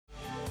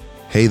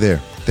Hey there.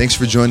 Thanks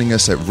for joining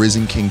us at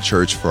Risen King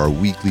Church for our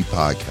weekly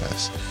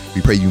podcast.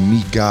 We pray you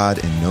meet God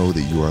and know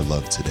that you are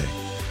loved today.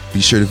 Be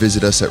sure to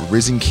visit us at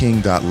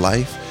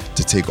risenking.life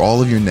to take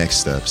all of your next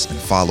steps and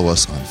follow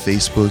us on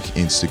Facebook,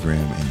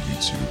 Instagram, and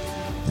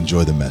YouTube.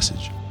 Enjoy the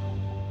message.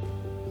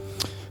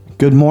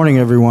 Good morning,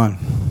 everyone.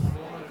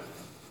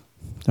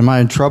 Am I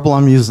in trouble?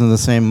 I'm using the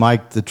same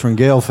mic the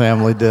Tringale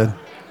family did.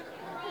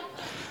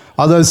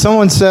 Although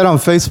someone said on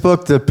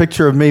Facebook the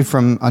picture of me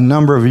from a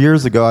number of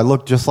years ago, I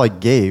looked just like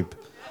Gabe.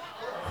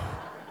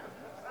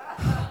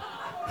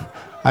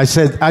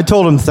 I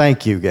told him,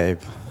 thank you, Gabe.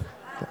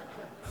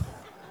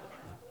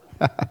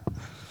 A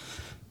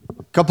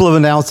couple of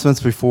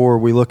announcements before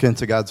we look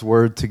into God's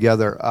Word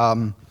together.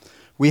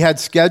 We had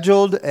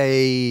scheduled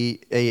a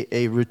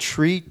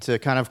retreat, a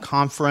kind of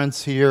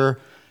conference here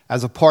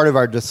as a part of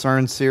our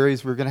Discern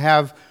series. We're going to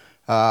have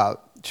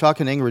Chuck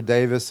and Ingrid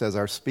Davis as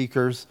our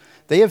speakers.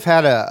 They have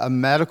had a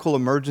medical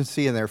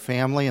emergency in their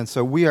family, and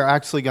so we are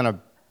actually going to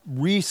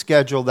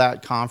reschedule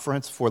that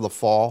conference for the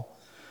fall.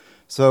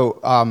 So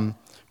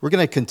we're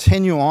going to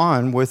continue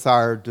on with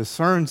our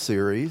Discern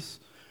series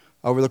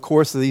over the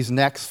course of these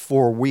next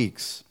 4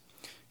 weeks.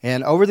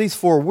 And over these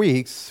 4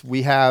 weeks,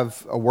 we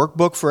have a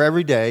workbook for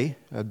every day,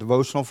 a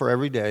devotional for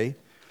every day.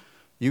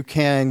 You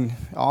can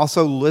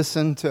also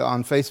listen to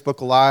on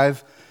Facebook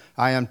Live.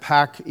 I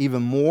unpack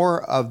even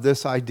more of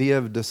this idea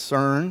of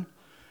discern.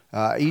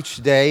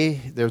 Each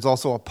day, there's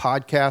also a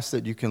podcast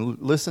that you can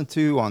listen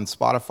to on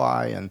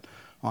Spotify and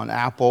on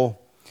Apple.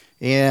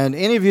 And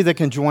any of you that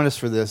can join us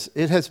for this,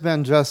 it has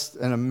been just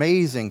an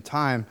amazing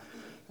time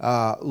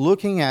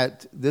looking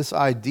at this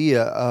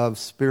idea of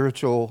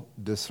spiritual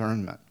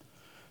discernment.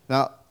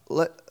 Now,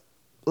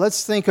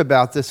 let's think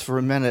about this for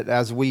a minute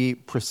as we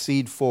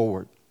proceed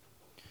forward.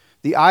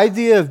 The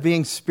idea of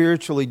being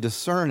spiritually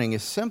discerning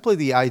is simply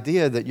the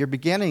idea that you're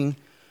beginning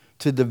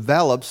to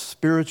develop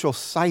spiritual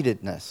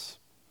sightedness.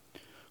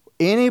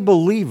 Any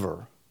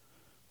believer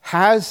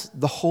has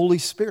the Holy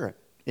Spirit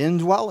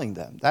indwelling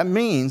them. That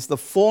means the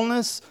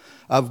fullness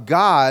of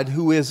God,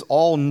 who is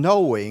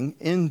all-knowing,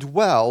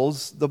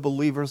 indwells the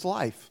believer's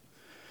life.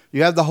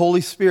 You have the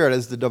Holy Spirit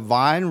as the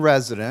divine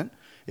resident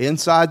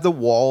inside the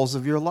walls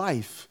of your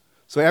life.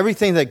 So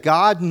everything that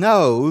God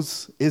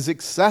knows is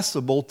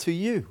accessible to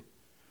you.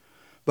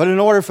 But in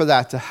order for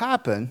that to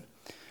happen,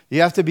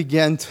 you have to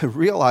begin to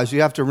realize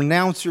you have to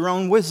renounce your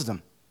own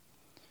wisdom.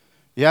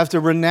 You have to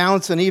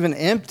renounce and even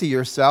empty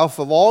yourself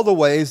of all the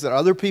ways that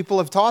other people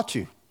have taught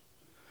you,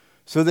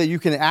 so that you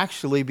can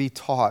actually be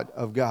taught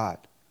of God.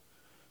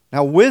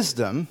 Now,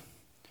 wisdom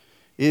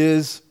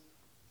is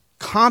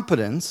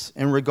competence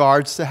in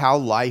regards to how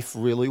life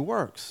really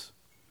works.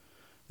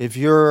 If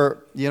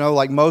you're,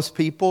 like most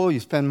people, you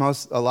spend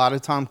a lot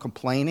of time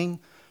complaining,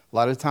 a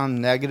lot of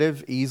time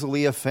negative,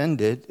 easily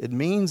offended, it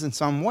means in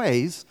some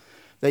ways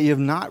that you have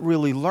not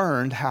really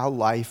learned how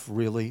life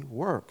really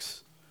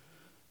works.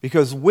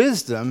 Because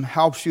wisdom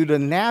helps you to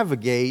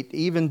navigate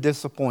even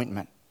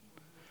disappointment.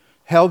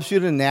 Helps you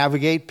to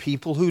navigate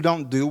people who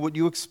don't do what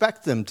you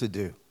expect them to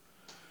do.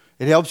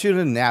 It helps you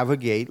to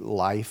navigate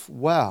life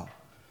well.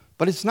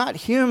 But it's not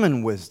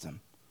human wisdom.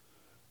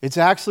 It's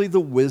actually the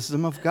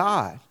wisdom of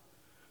God.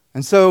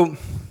 And so,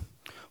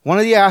 one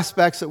of the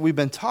aspects that we've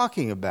been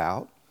talking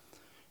about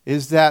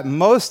is that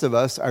most of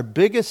us, our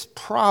biggest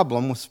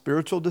problem with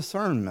spiritual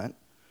discernment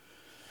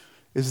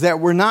is that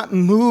we're not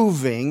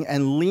moving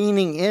and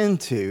leaning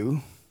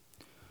into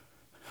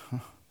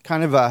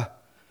kind of a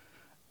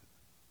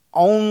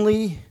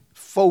only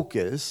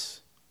focus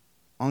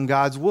on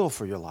God's will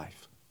for your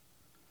life.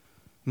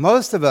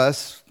 Most of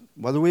us,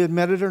 whether we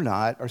admit it or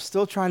not, are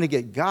still trying to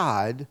get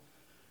God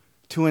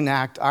to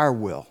enact our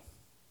will.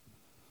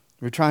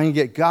 We're trying to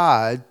get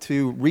God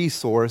to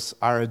resource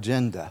our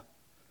agenda.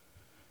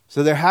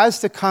 So there has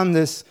to come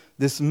this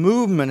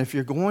movement, if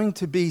you're going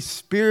to be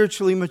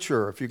spiritually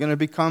mature, if you're going to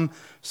become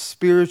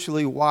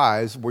spiritually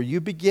wise, where you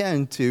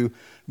begin to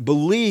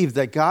believe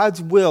that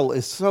God's will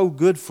is so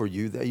good for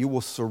you that you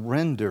will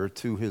surrender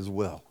to His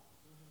will.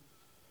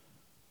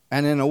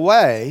 And in a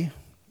way,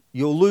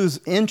 you'll lose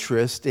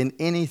interest in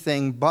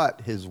anything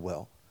but His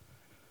will.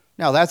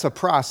 Now, that's a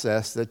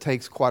process that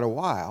takes quite a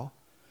while,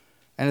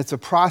 and it's a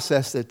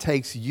process that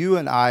takes you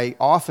and I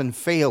often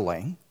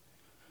failing,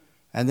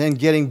 and then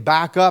getting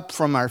back up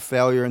from our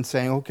failure and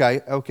saying,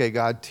 okay,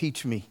 God,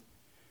 teach me.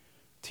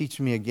 Teach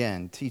me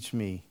again. Teach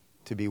me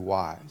to be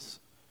wise.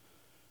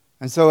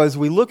 And so as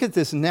we look at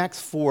this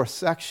next 4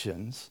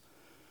 sections,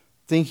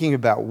 thinking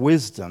about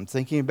wisdom,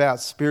 thinking about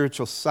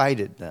spiritual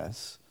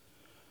sightedness,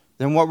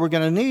 then what we're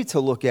going to need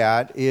to look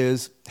at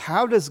is,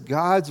 how does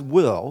God's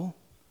will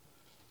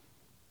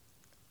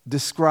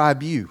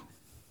describe you?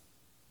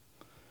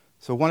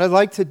 So what I'd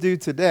like to do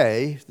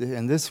today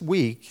and this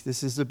week,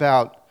 this is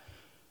about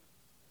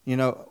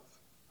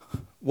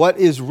what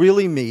is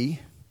really me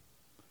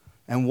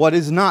and what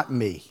is not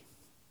me,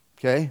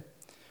 okay?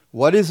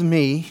 What is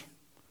me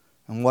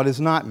and what is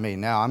not me?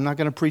 Now, I'm not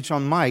going to preach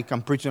on Mike,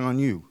 I'm preaching on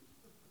you.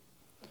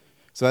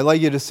 So I'd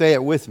like you to say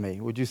it with me.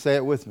 Would you say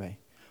it with me?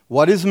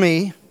 What is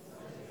me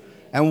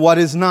and what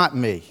is not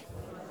me?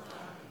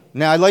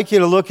 Now, I'd like you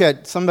to look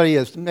at somebody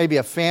as maybe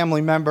a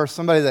family member,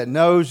 somebody that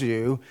knows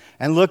you,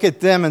 and look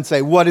at them and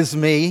say, what is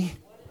me?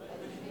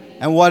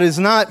 And what is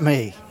not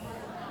me?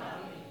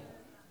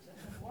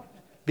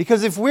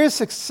 Because if we're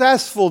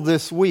successful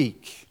this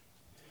week,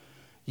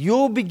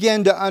 you'll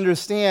begin to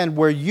understand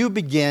where you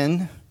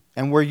begin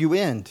and where you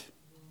end,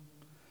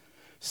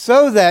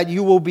 so that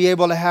you will be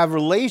able to have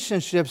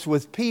relationships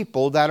with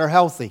people that are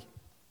healthy.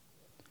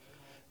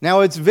 Now,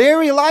 it's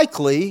very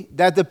likely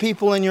that the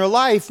people in your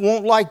life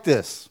won't like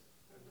this.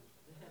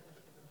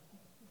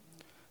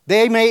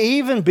 They may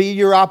even be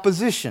your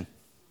opposition,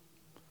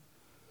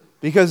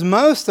 because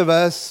most of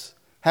us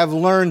have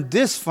learned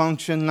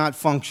dysfunction, not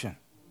function.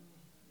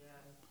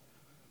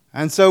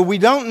 And so we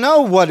don't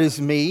know what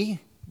is me.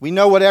 We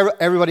know what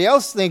everybody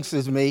else thinks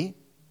is me.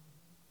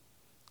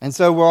 And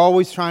so we're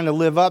always trying to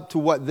live up to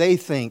what they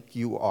think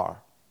you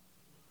are.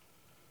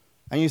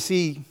 And you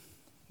see,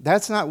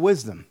 that's not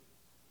wisdom.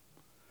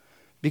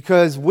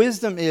 Because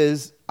wisdom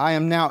is, I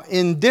am now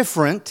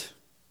indifferent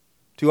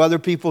to other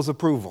people's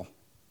approval.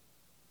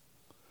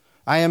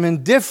 I am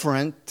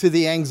indifferent to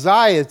the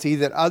anxiety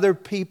that other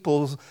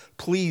people's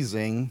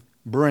pleasing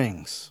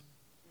brings.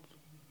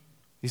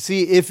 You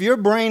see, if your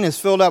brain is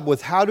filled up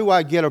with how do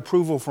I get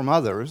approval from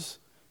others,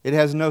 it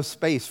has no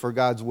space for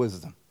God's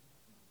wisdom.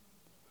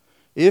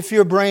 If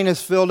your brain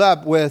is filled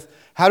up with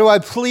how do I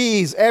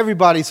please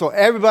everybody so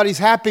everybody's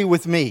happy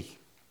with me,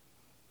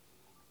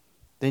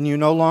 then you're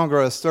no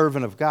longer a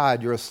servant of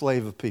God, you're a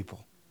slave of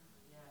people.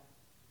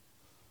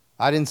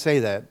 I didn't say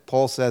that.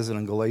 Paul says it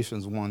in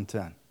Galatians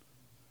 1:10.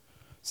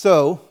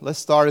 So, let's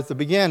start at the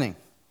beginning.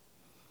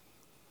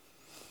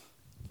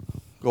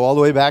 Go all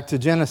the way back to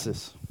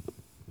Genesis.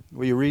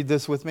 Will you read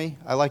this with me?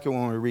 I like it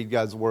when we read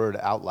God's word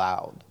out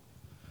loud.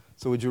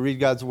 So would you read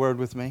God's word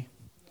with me?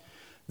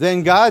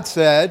 Then God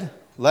said,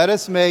 let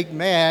us make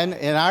man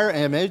in our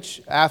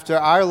image, after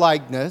our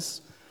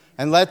likeness,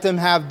 and let them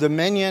have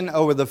dominion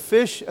over the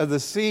fish of the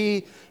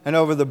sea, and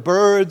over the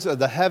birds of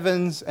the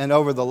heavens, and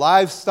over the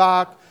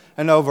livestock,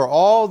 and over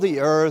all the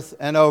earth,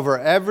 and over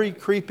every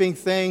creeping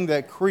thing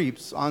that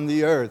creeps on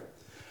the earth.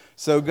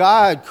 So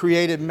God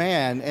created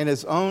man in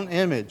his own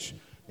image.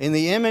 In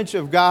the image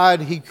of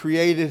God, he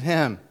created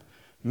him.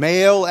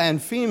 Male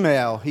and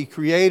female, he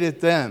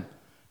created them.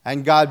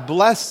 And God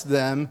blessed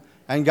them,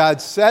 and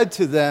God said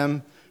to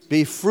them,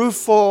 be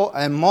fruitful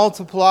and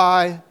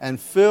multiply and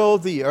fill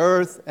the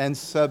earth and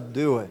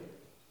subdue it.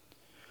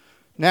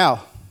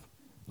 Now,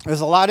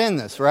 there's a lot in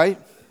this, right?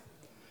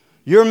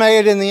 You're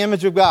made in the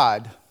image of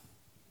God.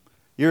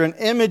 You're an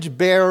image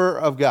bearer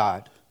of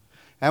God.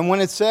 And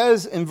when it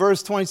says in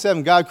verse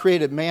 27, God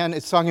created man,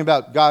 it's talking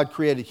about God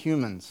created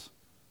humans.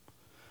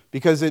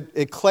 Because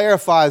it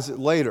clarifies it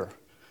later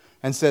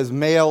and says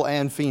male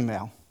and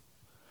female.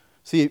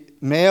 See,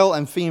 male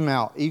and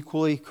female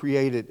equally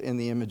created in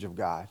the image of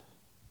God.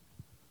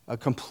 A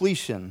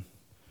completion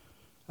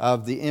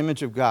of the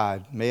image of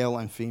God, male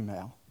and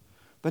female.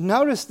 But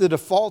notice the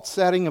default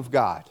setting of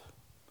God.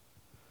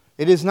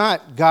 It is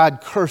not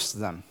God cursed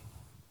them.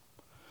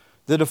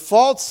 The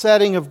default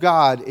setting of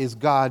God is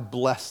God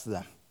blessed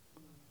them.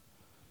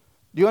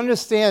 Do you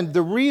understand?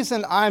 The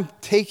reason I'm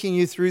taking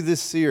you through this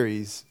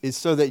series is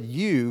so that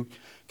you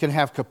can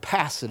have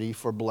capacity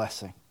for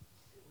blessing.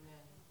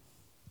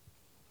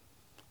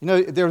 You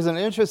know, there was an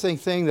interesting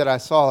thing that I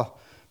saw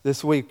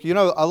this week. You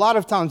know, a lot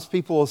of times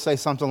people will say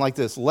something like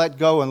this, let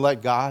go and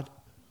let God.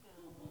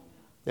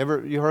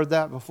 You heard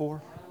that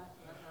before?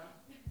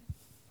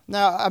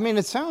 Now, I mean,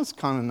 it sounds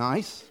kind of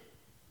nice.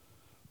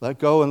 Let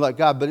go and let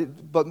God.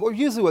 But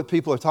usually what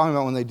people are talking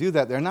about when they do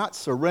that, they're not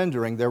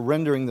surrendering. They're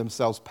rendering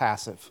themselves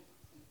passive.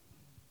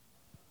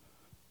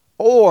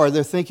 Or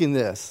they're thinking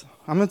this,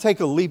 I'm going to take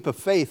a leap of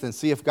faith and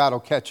see if God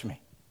will catch me.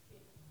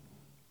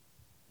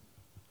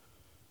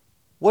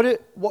 What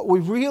we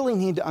really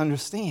need to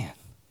understand,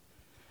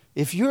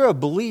 if you're a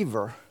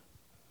believer,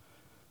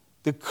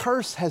 the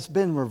curse has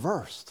been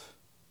reversed.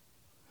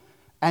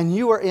 And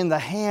you are in the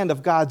hand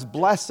of God's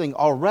blessing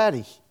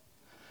already.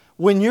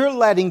 When you're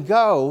letting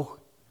go,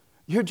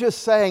 you're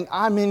just saying,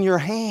 I'm in your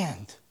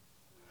hand.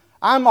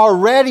 I'm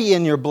already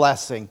in your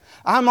blessing.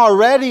 I'm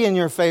already in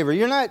your favor.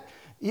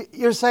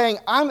 You're saying,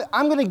 I'm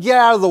going to get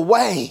out of the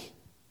way.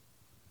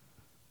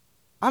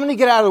 I'm going to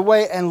get out of the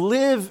way and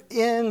live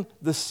in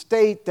the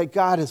state that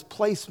God has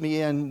placed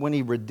me in when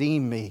he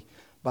redeemed me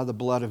by the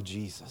blood of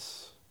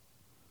Jesus.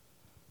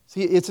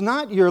 See, it's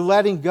not you're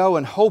letting go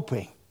and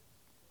hoping.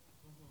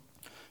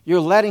 You're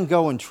letting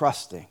go and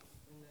trusting.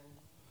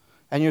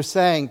 And you're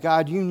saying,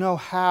 God, you know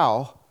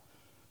how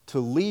to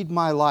lead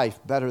my life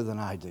better than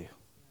I do.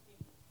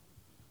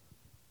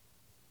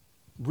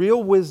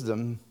 Real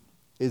wisdom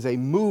is a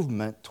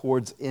movement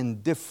towards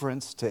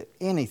indifference to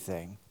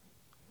anything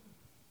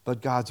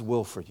but God's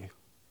will for you.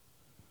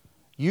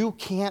 You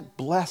can't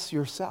bless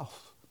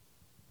yourself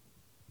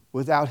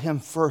without him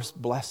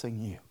first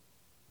blessing you.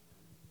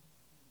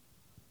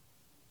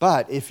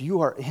 But if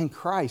you are in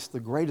Christ, the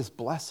greatest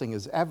blessing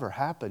has ever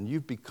happened.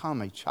 You've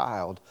become a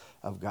child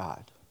of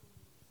God.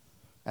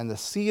 And the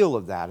seal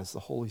of that is the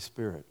Holy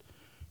Spirit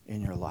in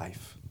your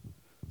life.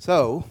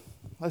 So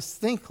let's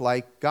think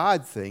like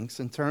God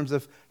thinks in terms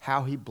of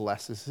how he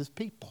blesses his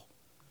people.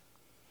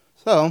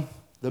 So,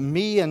 the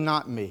me and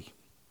not me.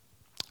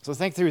 So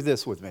think through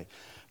this with me.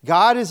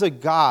 God is a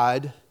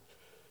God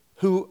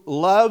who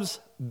loves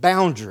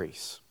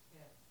boundaries.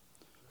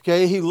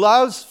 Okay, he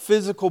loves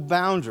physical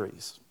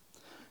boundaries.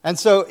 And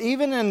so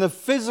even in the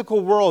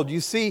physical world,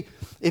 you see,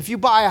 if you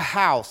buy a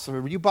house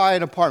or you buy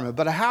an apartment,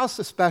 but a house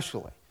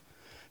especially,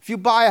 if you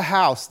buy a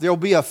house, there'll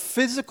be a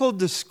physical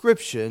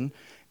description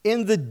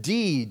in the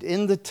deed,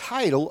 in the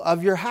title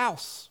of your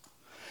house.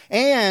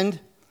 And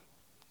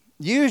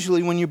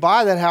usually when you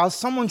buy that house,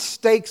 someone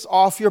stakes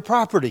off your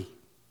property.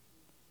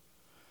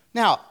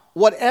 Now,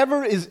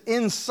 whatever is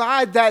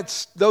inside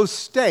those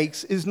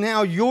stakes is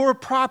now your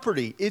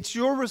property. It's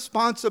your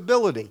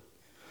responsibility.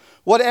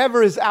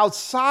 Whatever is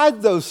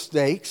outside those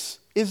stakes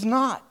is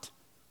not.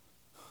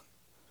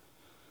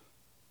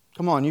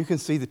 Come on, you can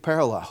see the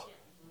parallel.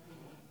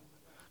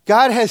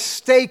 God has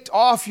staked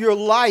off your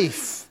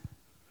life.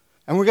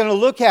 And we're going to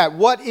look at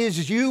what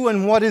is you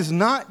and what is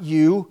not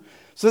you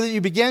so that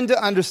you begin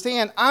to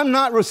understand I'm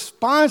not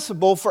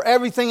responsible for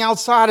everything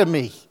outside of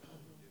me.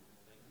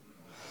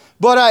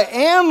 But I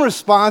am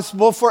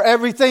responsible for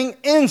everything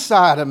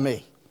inside of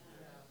me.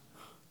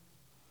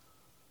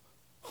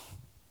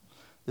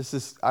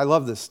 I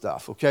love this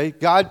stuff, okay?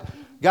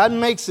 God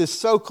makes this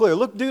so clear.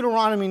 Look,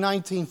 Deuteronomy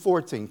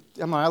 19:14.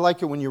 Come on, I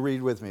like it when you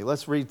read with me.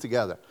 Let's read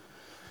together.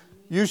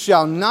 You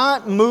shall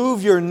not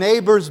move your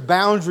neighbor's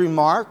boundary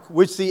mark,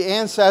 which the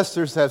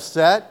ancestors have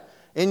set,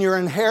 in your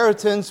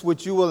inheritance,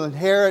 which you will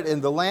inherit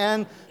in the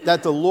land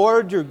that the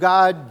Lord your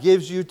God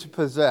gives you to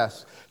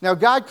possess. Now,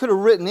 God could have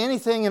written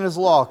anything in his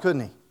law,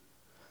 couldn't he?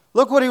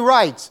 Look what he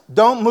writes.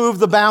 Don't move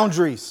the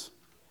boundaries.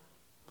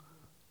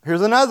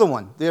 Here's another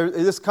one.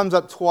 This comes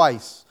up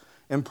twice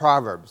in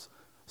Proverbs.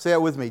 Say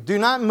it with me. Do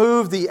not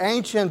move the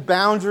ancient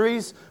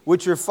boundaries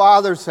which your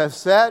fathers have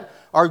set,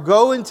 or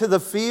go into the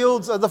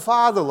fields of the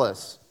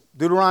fatherless.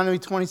 Deuteronomy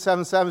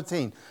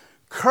 27:17.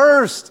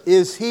 Cursed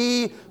is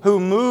he who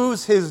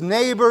moves his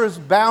neighbor's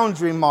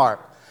boundary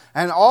mark.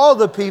 And all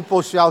the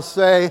people shall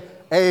say,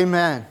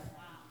 Amen.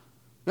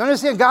 You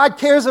understand? God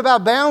cares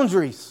about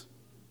boundaries.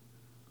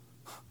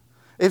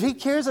 If he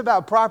cares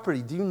about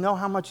property, do you know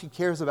how much he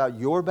cares about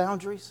your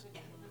boundaries?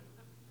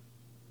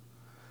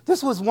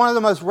 This was one of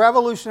the most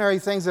revolutionary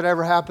things that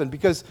ever happened,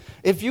 because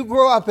if you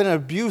grow up in an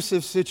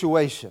abusive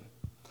situation,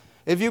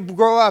 if you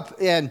grow up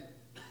and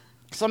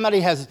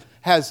somebody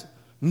has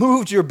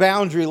moved your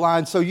boundary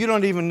line so you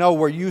don't even know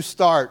where you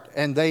start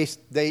and they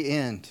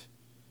end,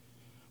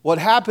 what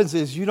happens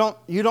is you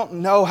don't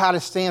know how to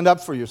stand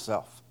up for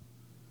yourself.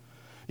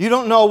 You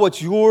don't know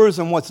what's yours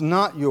and what's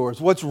not yours,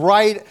 what's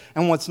right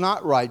and what's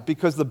not right,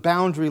 because the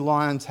boundary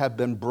lines have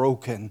been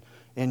broken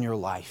in your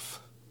life.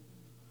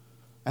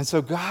 And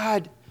so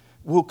God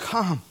will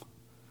come.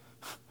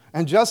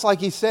 And just like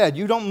he said,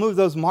 you don't move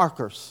those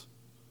markers.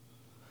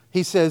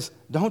 He says,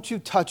 don't you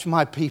touch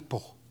my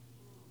people.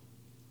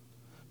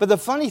 But the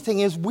funny thing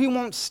is, we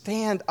won't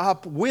stand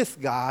up with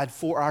God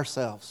for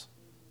ourselves.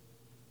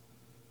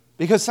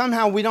 Because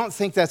somehow we don't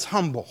think that's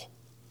humble.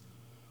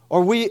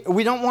 Or we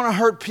don't want to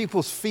hurt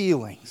people's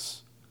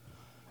feelings.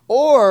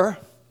 Or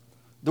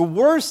the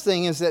worst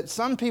thing is that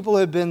some people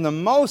have been the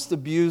most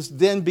abused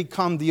then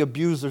become the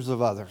abusers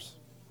of others.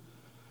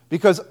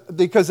 Because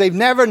they've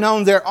never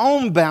known their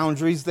own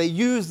boundaries, they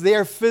use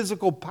their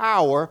physical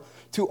power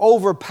to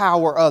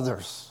overpower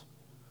others.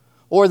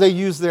 Or they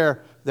use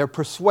their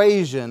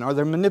persuasion or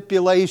their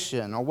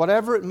manipulation or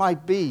whatever it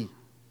might be.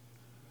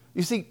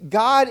 You see,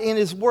 God in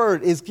his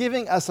word is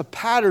giving us a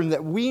pattern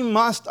that we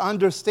must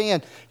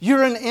understand.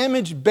 You're an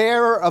image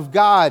bearer of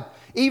God.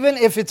 Even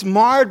if it's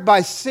marred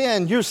by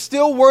sin, you're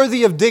still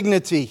worthy of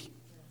dignity.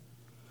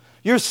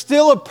 You're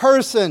still a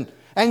person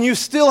and you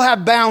still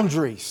have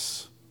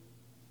boundaries.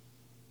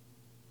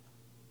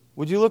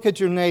 Would you look at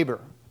your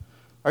neighbor?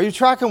 Are you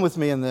tracking with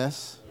me in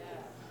this?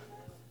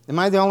 Am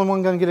I the only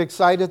one going to get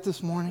excited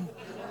this morning?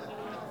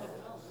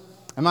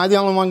 Am I the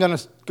only one going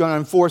to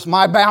enforce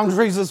my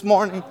boundaries this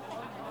morning?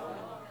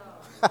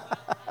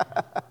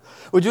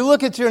 Would you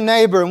look at your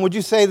neighbor and would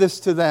you say this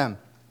to them?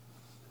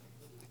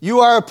 You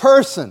are a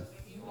person,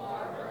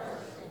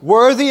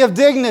 worthy of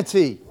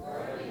dignity,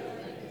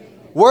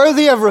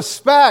 worthy of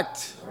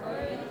respect,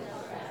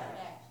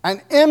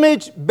 an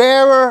image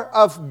bearer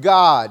of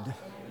God.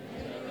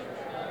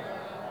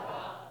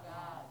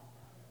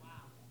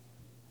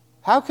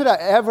 How could I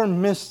ever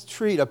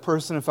mistreat a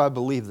person if I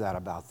believe that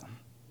about them?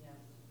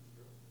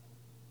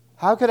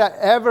 How could I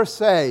ever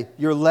say,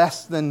 you're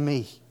less than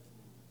me?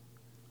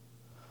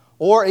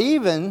 Or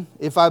even,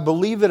 if I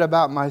believe it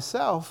about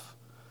myself,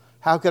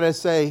 how could I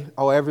say,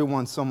 oh,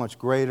 everyone's so much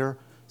greater,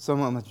 so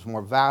much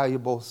more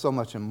valuable, so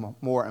much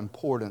more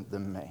important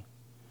than me?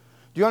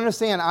 Do you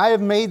understand? I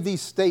have made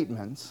these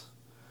statements,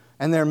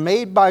 and they're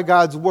made by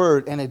God's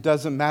word, and it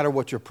doesn't matter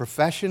what your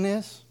profession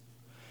is.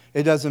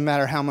 It doesn't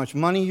matter how much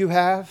money you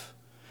have.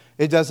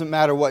 It doesn't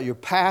matter what your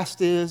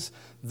past is.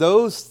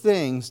 Those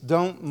things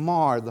don't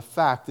mar the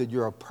fact that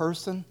you're a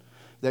person,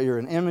 that you're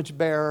an image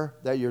bearer,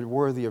 that you're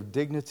worthy of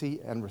dignity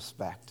and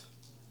respect.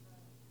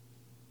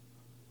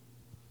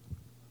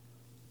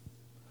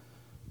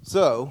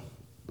 So,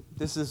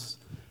 this is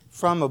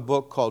from a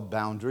book called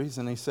Boundaries,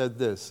 and he said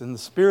this: in the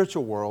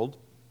spiritual world,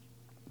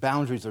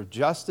 boundaries are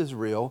just as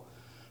real,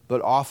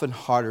 but often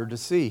harder to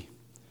see.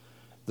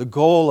 The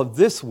goal of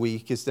this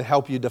week is to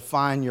help you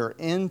define your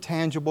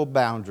intangible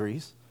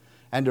boundaries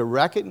and to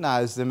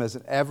recognize them as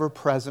an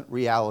ever-present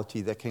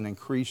reality that can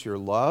increase your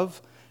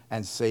love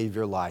and save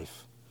your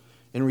life.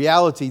 In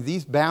reality,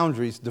 these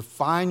boundaries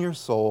define your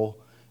soul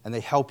and they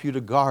help you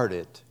to guard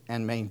it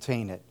and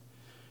maintain it.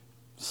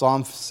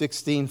 Psalm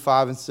 16,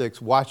 5 and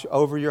 6, watch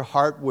over your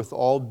heart with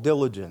all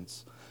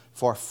diligence,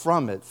 for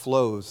from it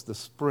flows the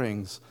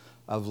springs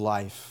of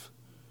life.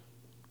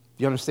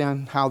 Do you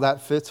understand how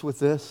that fits with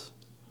this?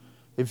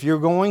 If you're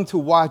going to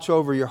watch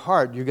over your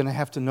heart, you're going to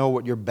have to know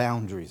what your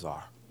boundaries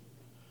are.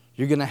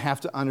 You're going to have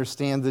to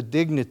understand the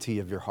dignity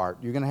of your heart.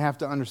 You're going to have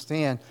to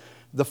understand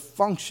the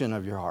function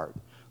of your heart.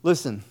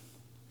 Listen,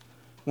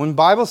 when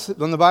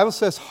the Bible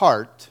says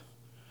heart,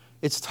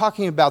 it's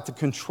talking about the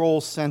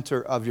control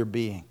center of your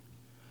being.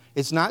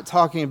 It's not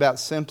talking about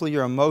simply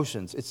your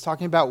emotions. It's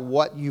talking about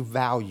what you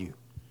value.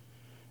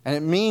 And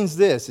it means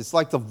this: it's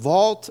like the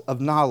vault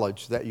of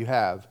knowledge that you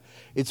have.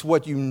 It's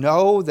what you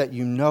know that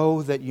you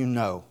know that you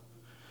know.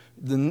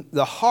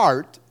 The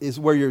heart is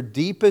where your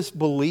deepest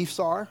beliefs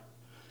are.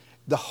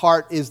 The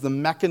heart is the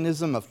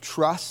mechanism of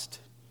trust.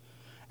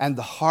 And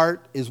the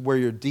heart is where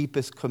your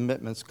deepest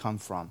commitments come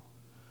from.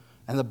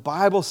 And the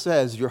Bible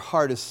says your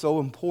heart is so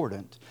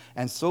important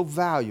and so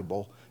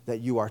valuable that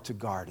you are to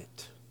guard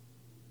it.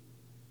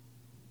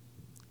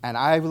 And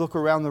I look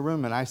around the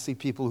room and I see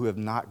people who have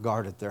not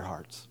guarded their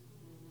hearts.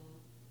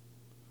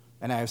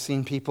 And I have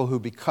seen people who,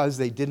 because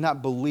they did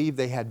not believe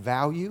they had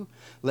value,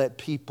 let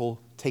people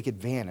take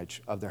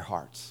advantage of their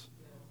hearts.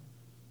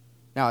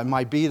 Now, it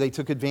might be they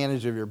took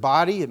advantage of your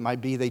body. It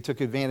might be they took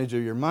advantage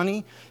of your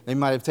money. They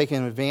might have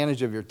taken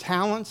advantage of your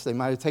talents. They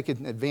might have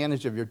taken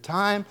advantage of your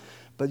time.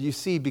 But you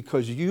see,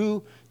 because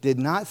you did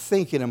not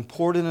think it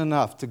important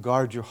enough to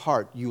guard your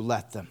heart, you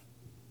let them.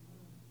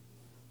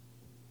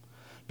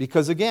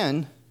 Because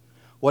again,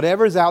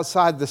 whatever is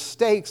outside the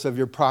stakes of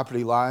your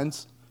property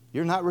lines,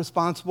 you're not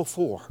responsible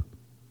for.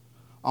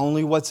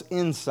 Only what's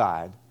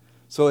inside.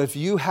 So if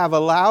you have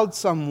allowed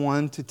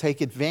someone to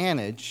take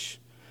advantage,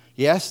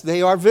 yes,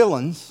 they are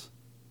villains,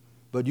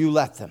 but you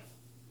let them.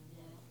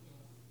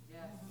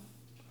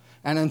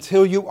 And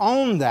until you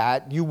own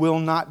that, you will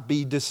not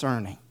be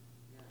discerning.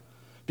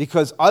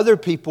 Because other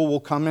people will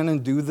come in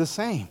and do the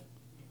same.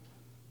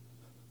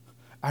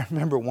 I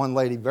remember one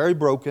lady, very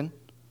broken,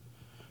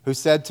 who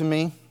said to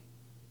me,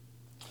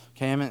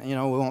 came and, we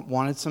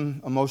wanted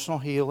some emotional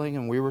healing,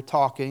 and we were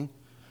talking.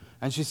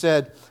 And she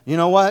said, you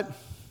know what?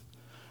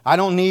 I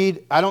don't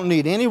need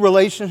any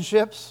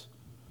relationships.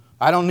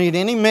 I don't need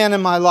any men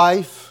in my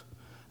life.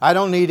 I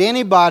don't need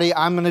anybody.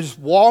 I'm going to just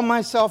wall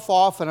myself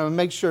off and I'm going to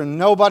make sure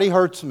nobody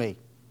hurts me.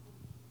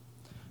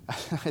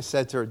 I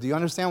said to her, do you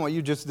understand what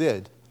you just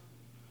did?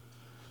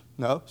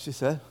 No, she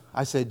said.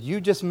 I said,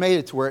 you just made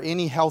it to where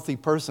any healthy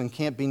person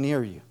can't be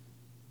near you.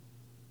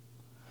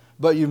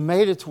 But you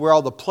made it to where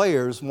all the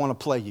players want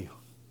to play you.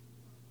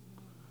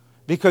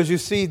 Because you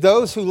see,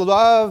 those who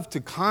love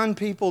to con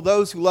people,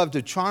 those who love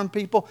to charm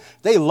people,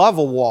 they love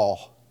a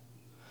wall.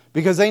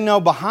 Because they know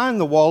behind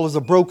the wall is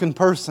a broken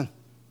person.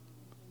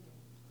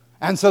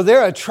 And so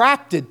they're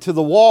attracted to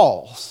the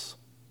walls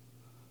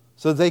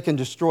so they can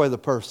destroy the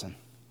person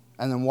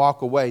and then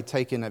walk away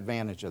taking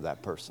advantage of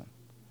that person.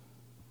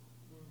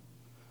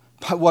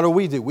 But what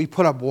do? We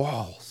put up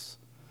walls.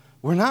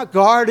 We're not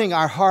guarding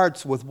our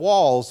hearts with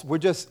walls. We're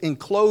just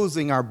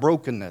enclosing our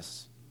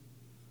brokenness.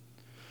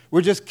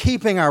 We're just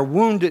keeping our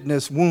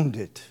woundedness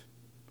wounded.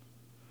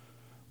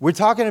 We're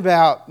talking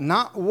about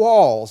not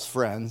walls,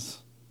 friends.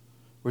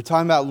 We're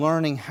talking about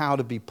learning how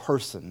to be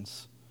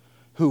persons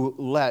who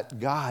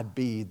let God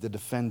be the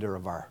defender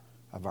of our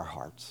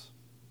hearts.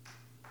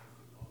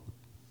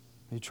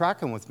 Are you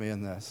tracking with me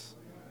in this?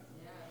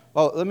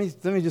 Oh, let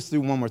me just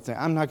do one more thing.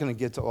 I'm not going to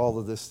get to all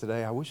of this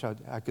today. I wish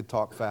I could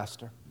talk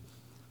faster.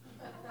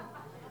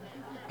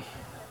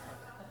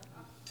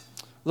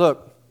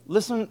 Look.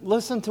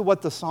 Listen to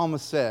what the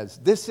psalmist says.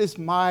 This is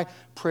my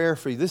prayer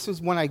for you. This is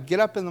when I get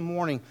up in the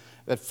morning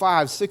at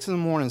 5, 6 in the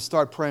morning and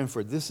start praying for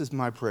it. This is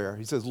my prayer.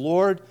 He says,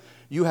 Lord,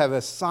 you have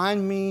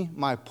assigned me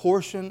my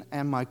portion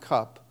and my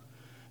cup.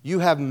 You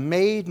have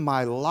made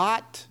my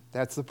lot,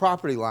 that's the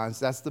property lines,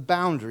 that's the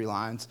boundary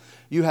lines.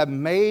 You have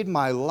made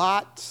my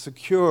lot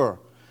secure.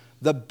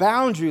 The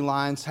boundary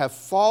lines have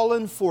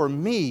fallen for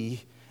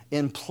me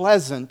in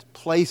pleasant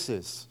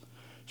places.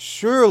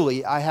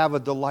 Surely I have a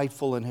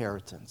delightful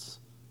inheritance.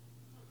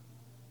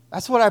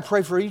 That's what I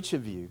pray for each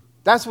of you.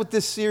 That's what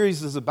this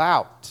series is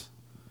about,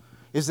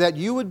 is that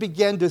you would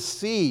begin to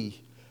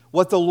see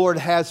what the Lord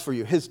has for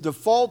you. His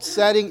default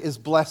setting is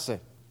blessing.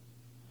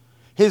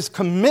 His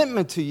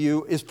commitment to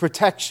you is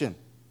protection.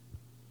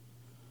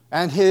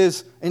 And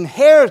His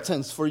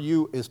inheritance for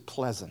you is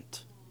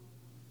pleasant.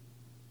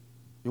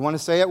 You want to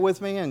say it with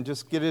me and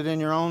just get it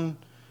in your own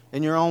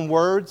In your own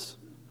words,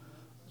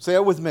 say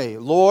it with me.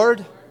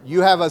 Lord,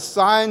 you have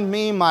assigned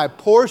me my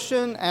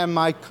portion and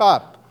my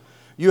cup.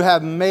 You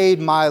have made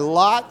my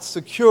lot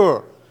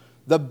secure.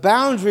 The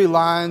boundary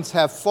lines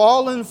have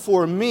fallen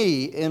for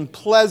me in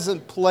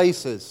pleasant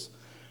places.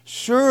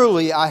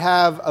 Surely I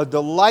have a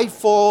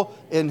delightful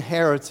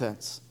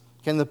inheritance.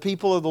 Can the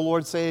people of the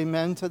Lord say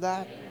amen to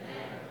that?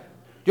 Amen.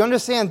 Do you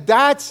understand?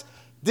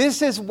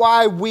 This is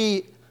why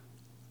we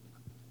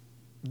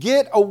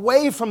get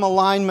away from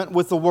alignment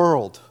with the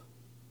world.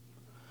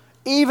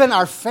 Even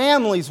our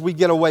families we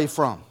get away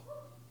from.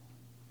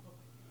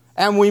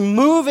 And we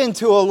move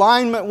into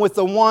alignment with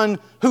the one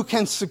who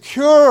can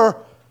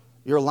secure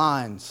your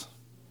lines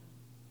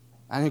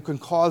and who can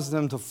cause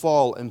them to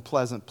fall in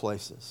pleasant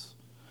places.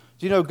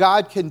 Do you know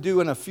God can do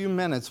in a few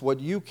minutes what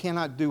you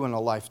cannot do in a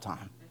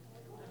lifetime?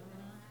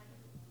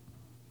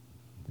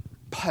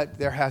 But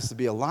there has to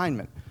be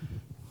alignment.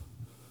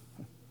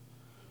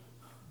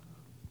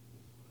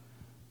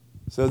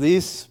 So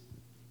these,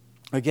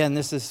 again,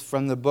 this is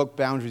from the book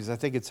Boundaries. I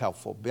think it's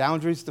helpful.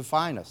 Boundaries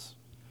define us.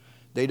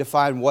 They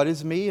define what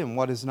is me and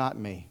what is not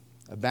me.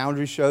 A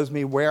boundary shows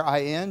me where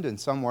I end and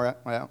somewhere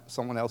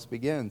someone else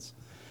begins,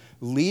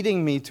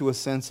 leading me to a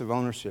sense of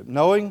ownership.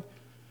 Knowing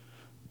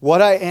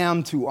what I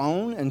am to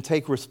own and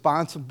take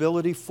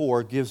responsibility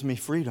for gives me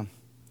freedom.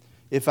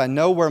 If I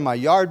know where my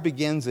yard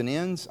begins and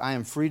ends, I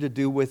am free to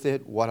do with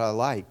it what I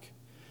like.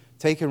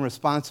 Taking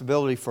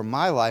responsibility for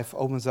my life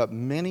opens up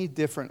many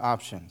different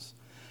options.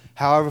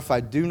 However, if I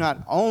do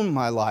not own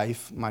my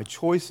life, my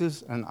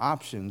choices and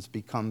options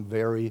become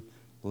very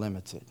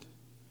limited.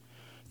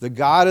 The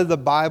God of the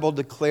Bible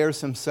declares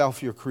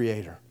himself your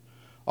creator.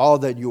 All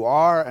that you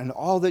are and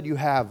all that you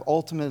have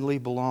ultimately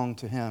belong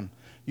to him.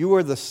 You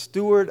are the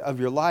steward of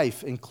your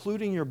life,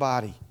 including your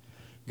body.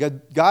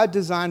 God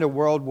designed a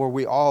world where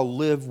we all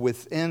live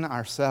within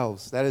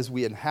ourselves. That is,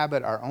 we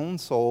inhabit our own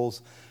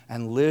souls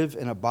and live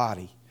in a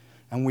body.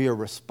 And we are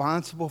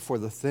responsible for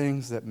the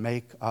things that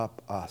make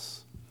up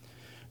us.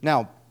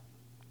 Now,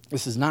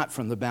 this is not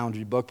from the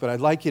Boundary book, but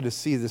I'd like you to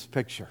see this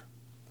picture.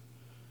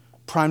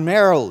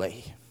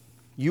 Primarily,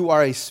 you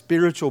are a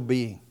spiritual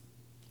being.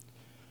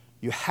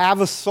 You have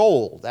a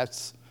soul.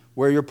 That's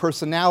where your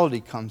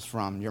personality comes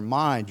from, your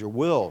mind, your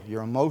will,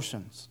 your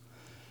emotions.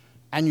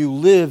 And you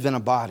live in a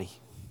body.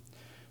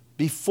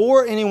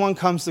 Before anyone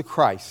comes to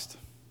Christ,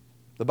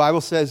 the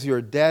Bible says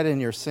you're dead in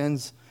your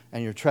sins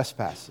and your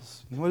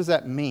trespasses. And what does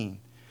that mean?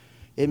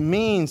 It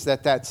means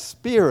that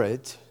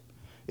spirit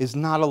is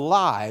not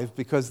alive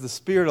because the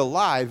spirit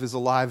alive is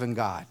alive in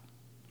God.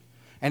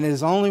 And it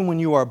is only when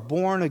you are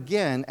born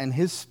again and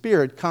his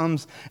spirit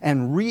comes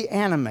and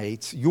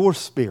reanimates your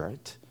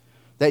spirit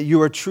that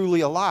you are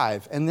truly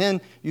alive. And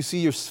then you see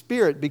your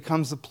spirit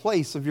becomes the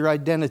place of your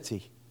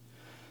identity.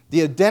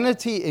 The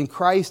identity in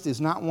Christ is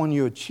not one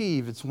you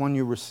achieve, it's one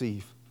you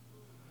receive.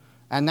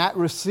 And that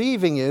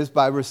receiving is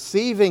by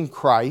receiving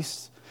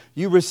Christ,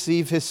 you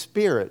receive his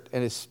spirit,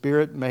 and his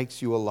spirit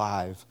makes you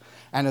alive.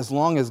 And as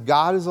long as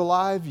God is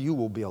alive, you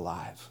will be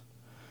alive.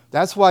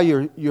 That's why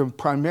you're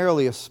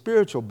primarily a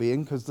spiritual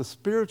being, because the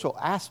spiritual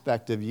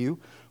aspect of you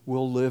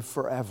will live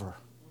forever.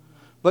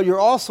 But you're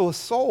also a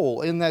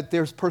soul in that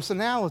there's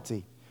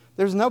personality.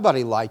 There's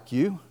nobody like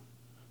you.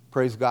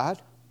 Praise God.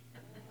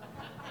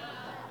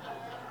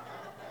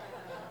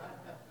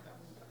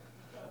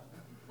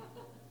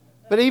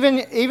 But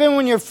even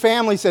when your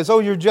family says, oh,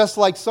 you're just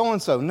like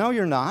so-and-so. No,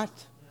 you're not.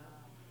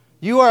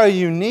 You are a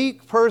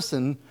unique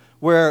person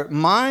where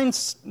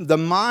the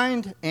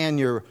mind and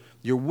your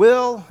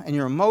will and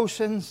your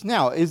emotions.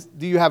 Now,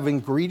 do you have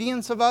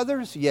ingredients of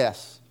others?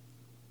 Yes.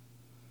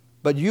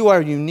 But you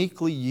are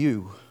uniquely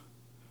you.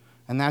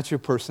 And that's your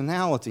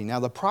personality.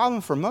 Now, the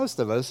problem for most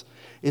of us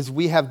is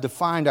we have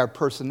defined our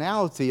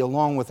personality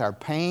along with our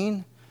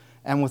pain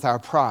and with our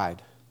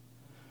pride.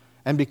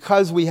 And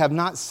because we have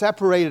not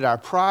separated our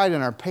pride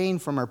and our pain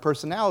from our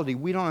personality,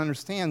 we don't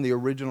understand the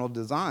original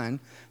design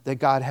that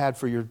God had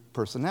for your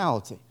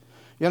personality.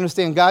 You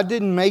understand, God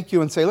didn't make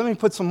you and say, let me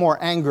put some more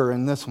anger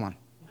in this one.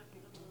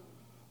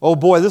 Oh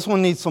boy, this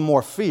one needs some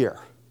more fear.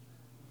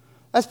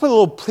 Let's put a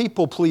little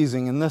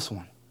people-pleasing in this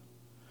one.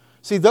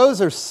 See,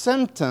 those are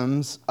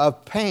symptoms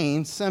of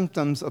pain,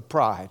 symptoms of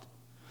pride.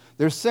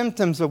 They're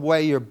symptoms of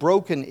way your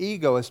broken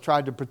ego has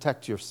tried to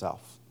protect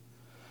yourself.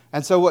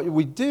 And so what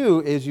we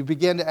do is you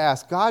begin to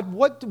ask, God,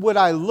 what would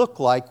I look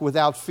like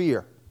without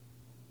fear?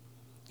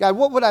 God,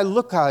 what would I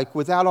look like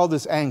without all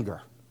this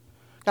anger?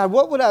 God,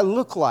 what would I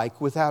look like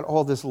without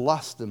all this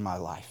lust in my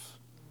life?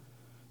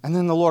 And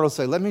then the Lord will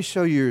say, let me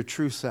show you your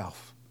true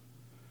self.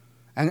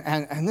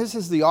 And this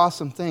is the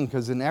awesome thing,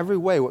 because in every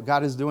way what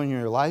God is doing in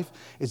your life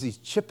is he's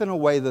chipping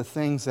away the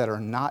things that are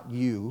not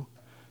you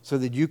so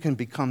that you can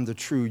become the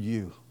true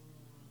you.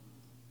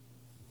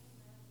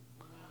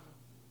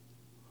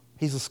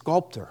 He's a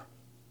sculptor.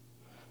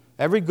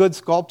 Every good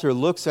sculptor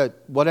looks at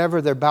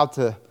whatever they're about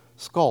to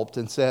sculpt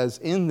and says,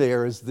 in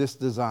there is this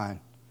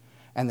design.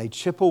 And they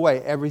chip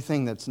away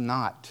everything that's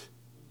not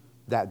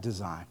that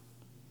design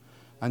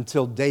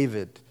until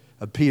David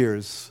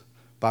appears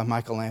by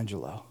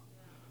Michelangelo.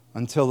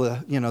 until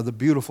the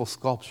beautiful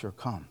sculpture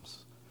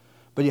comes.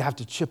 But you have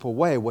to chip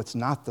away what's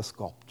not the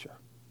sculpture.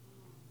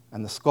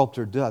 And the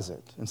sculptor does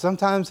it. And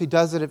sometimes he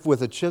does it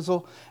with a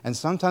chisel, and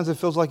sometimes it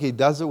feels like he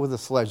does it with a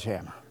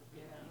sledgehammer.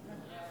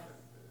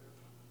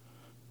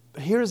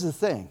 But here's the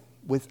thing.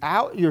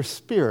 Without your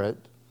spirit,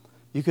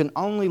 you can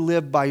only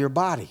live by your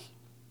body.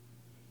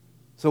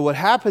 So what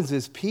happens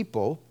is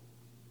people,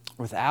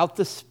 without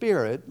the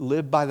spirit,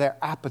 live by their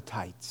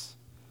appetites.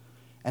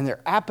 And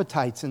their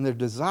appetites and their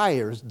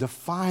desires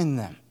define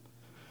them.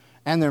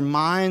 And their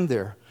mind,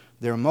 their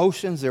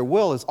emotions, their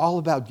will is all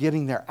about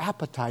getting their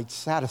appetites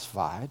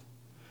satisfied,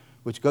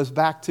 which goes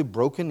back to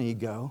broken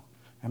ego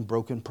and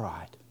broken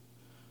pride.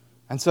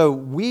 And so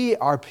we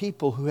are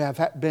people who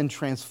have been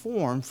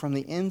transformed from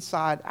the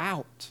inside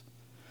out.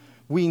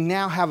 We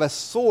now have a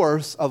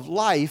source of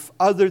life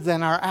other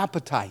than our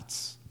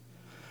appetites.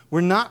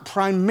 We're not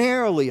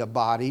primarily a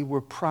body, we're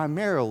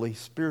primarily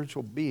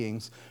spiritual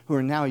beings who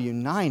are now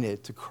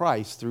united to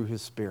Christ through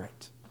His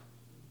Spirit.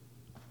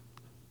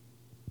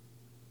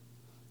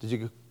 Did you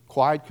get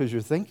quiet because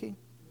you're thinking?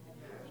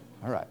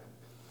 All right.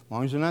 As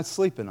long as you're not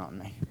sleeping on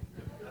me.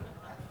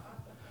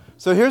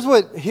 So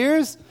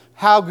here's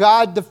how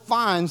God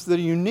defines the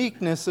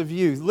uniqueness of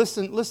you.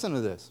 Listen to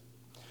this.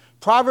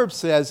 Proverbs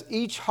says,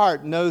 each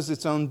heart knows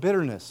its own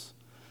bitterness.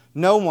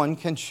 No one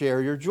can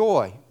share your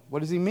joy. What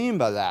does he mean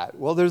by that?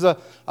 Well, there's a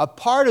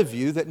part of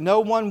you that no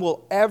one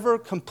will ever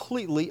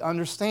completely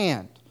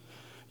understand.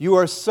 You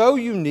are so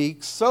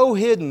unique, so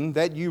hidden,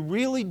 that you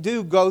really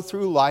do go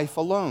through life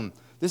alone.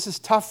 This is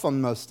tough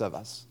on most of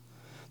us.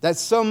 That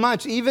so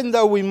much, even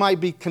though we might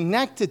be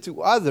connected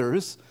to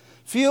others,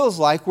 feels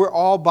like we're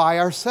all by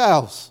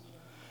ourselves.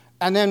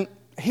 And then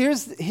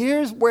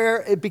here's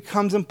where it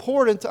becomes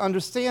important to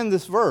understand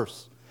this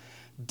verse.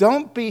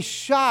 Don't be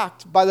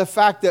shocked by the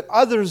fact that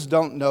others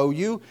don't know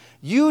you.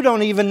 You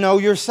don't even know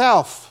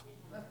yourself.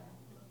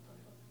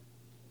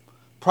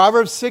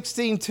 Proverbs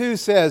 16:2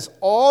 says,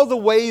 all the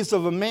ways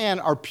of a man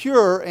are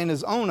pure in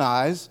his own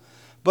eyes,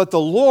 but the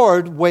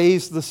Lord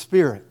weighs the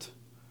spirit.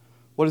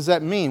 What does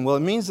that mean? Well,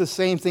 it means the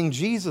same thing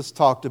Jesus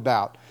talked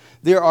about.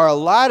 There are a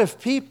lot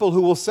of people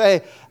who will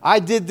say, I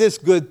did this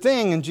good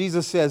thing, and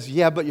Jesus says,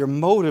 yeah, but your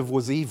motive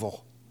was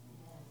evil.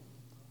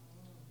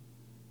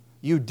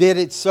 You did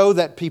it so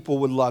that people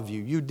would love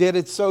you. You did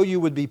it so you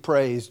would be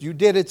praised. You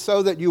did it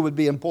so that you would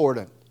be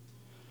important.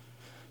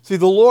 See,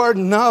 the Lord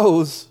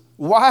knows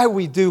why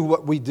we do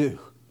what we do.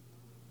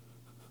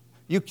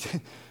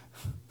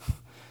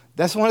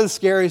 That's one of the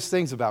scariest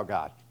things about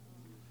God.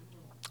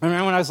 I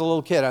remember when I was a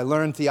little kid, I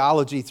learned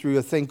theology through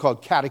a thing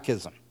called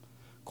catechism,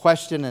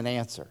 question and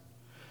answer.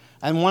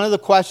 And one of the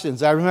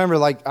questions, I remember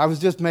I was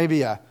just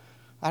maybe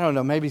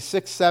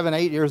 6, 7,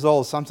 8 years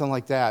old, something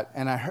like that.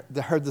 And I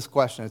heard this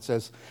question. It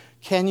says,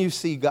 can you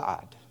see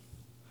God?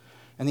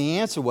 And the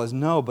answer was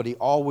no, but He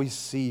always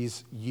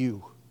sees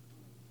you.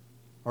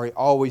 Or He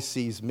always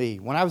sees me.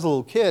 When I was a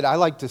little kid, I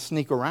liked to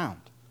sneak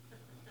around.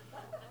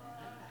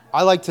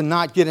 I liked to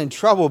not get in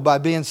trouble by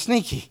being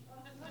sneaky.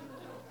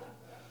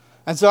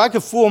 And so I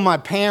could fool my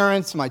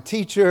parents, my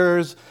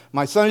teachers,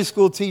 my Sunday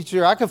school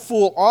teacher. I could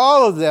fool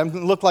all of them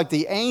and look like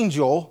the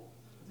angel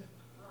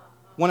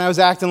when I was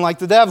acting like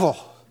the devil.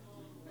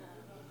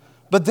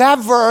 But that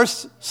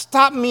verse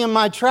stopped me in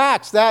my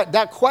tracks,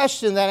 that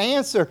question, that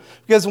answer.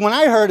 Because when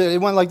I heard it, it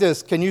went like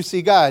this, can you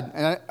see God?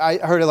 And I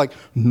heard it like,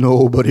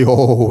 nobody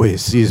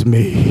always sees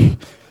me.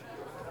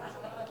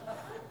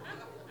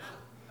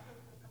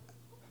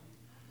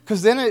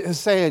 Because then it was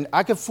saying,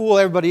 I could fool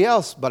everybody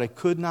else, but I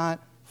could not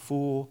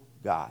fool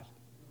God.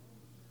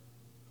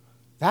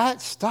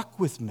 That stuck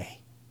with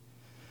me.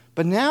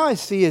 But now I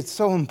see it's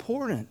so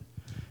important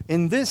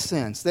in this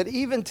sense that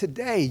even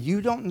today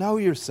you don't know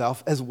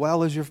yourself as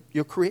well as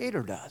your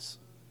Creator does.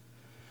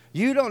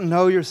 You don't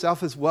know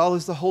yourself as well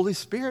as the Holy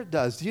Spirit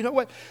does. Do you know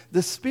what?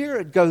 The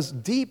Spirit goes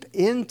deep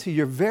into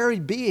your very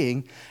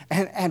being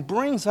and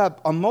brings up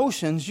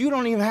emotions you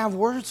don't even have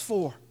words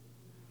for.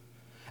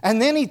 And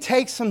then He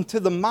takes them to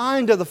the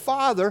mind of the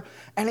Father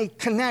and He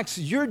connects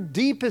your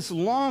deepest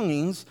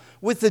longings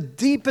with the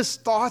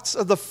deepest thoughts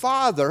of the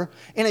Father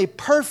in a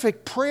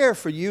perfect prayer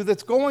for you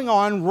that's going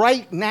on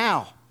right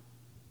now.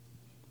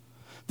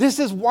 This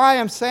is why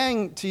I'm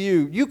saying to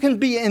you, you can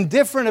be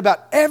indifferent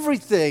about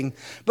everything,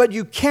 but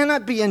you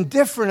cannot be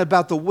indifferent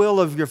about the will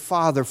of your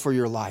Father for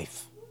your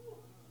life.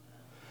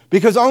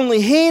 Because only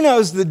He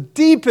knows the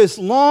deepest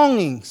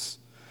longings,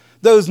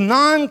 those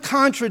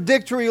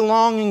non-contradictory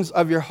longings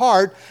of your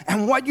heart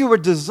and what you were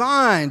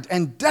designed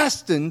and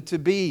destined to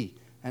be.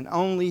 And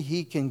only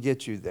He can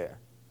get you there.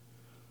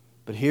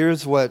 But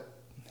here's what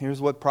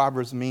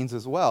Proverbs means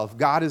as well. If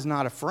God is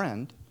not a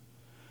friend,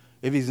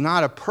 if He's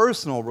not a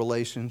personal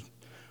relation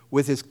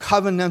with His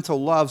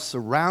covenantal love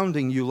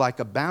surrounding you like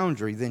a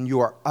boundary, then you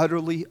are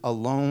utterly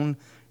alone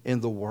in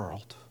the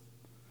world.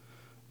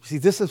 See,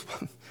 this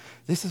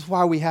is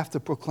why we have to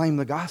proclaim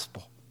the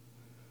gospel.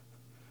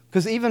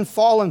 Because even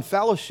fallen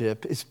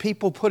fellowship is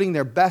people putting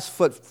their best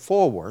foot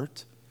forward,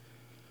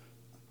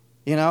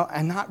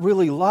 and not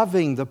really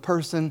loving the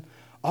person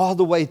all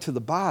the way to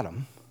the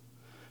bottom.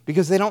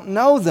 because they don't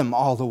know them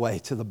all the way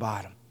to the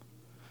bottom.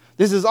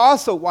 This is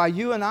also why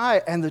you and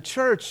I and the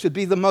church should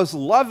be the most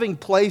loving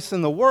place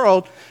in the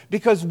world,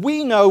 because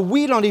we know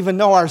we don't even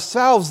know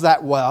ourselves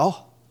that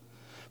well,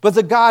 but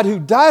the God who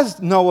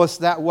does know us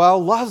that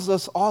well loves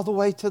us all the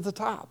way to the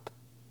top.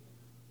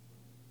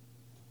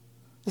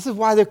 This is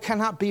why there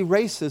cannot be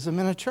racism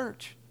in a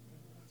church.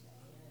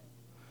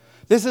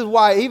 This is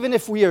why even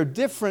if we are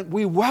different,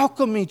 we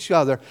welcome each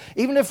other.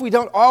 Even if we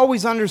don't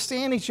always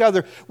understand each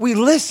other, we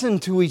listen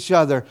to each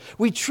other.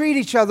 We treat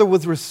each other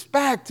with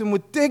respect and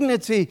with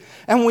dignity.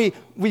 And we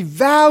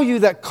value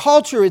that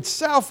culture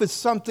itself is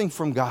something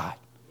from God.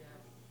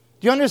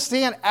 Do you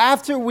understand?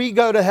 After we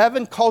go to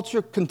heaven,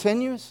 culture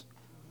continues.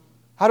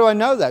 How do I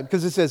know that?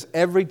 Because it says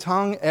every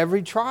tongue,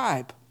 every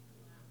tribe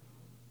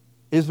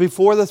is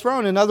before the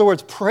throne. In other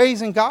words,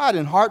 praising God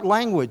in heart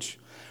language.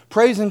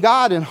 Praising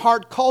God in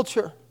heart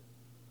culture.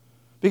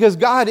 Because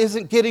God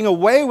isn't getting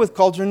away with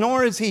culture,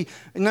 nor is He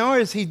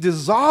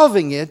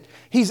dissolving it.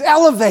 He's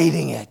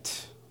elevating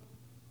it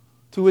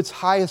to its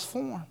highest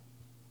form.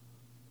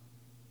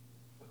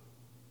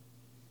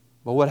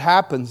 But what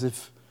happens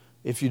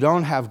if you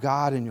don't have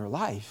God in your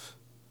life?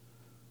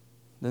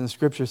 Then the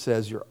Scripture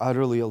says you're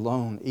utterly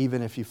alone,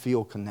 even if you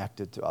feel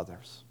connected to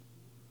others.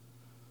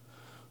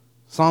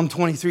 Psalm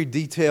 23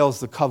 details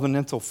the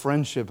covenantal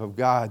friendship of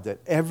God that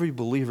every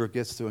believer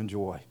gets to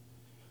enjoy.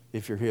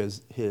 If you're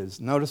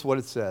his. Notice what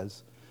it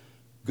says.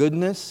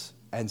 Goodness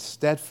and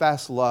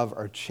steadfast love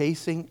are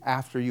chasing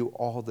after you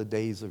all the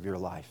days of your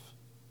life.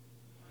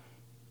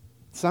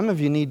 Some of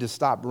you need to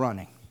stop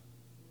running.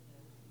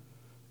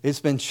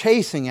 It's been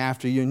chasing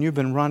after you and you've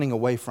been running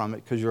away from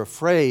it because you're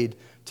afraid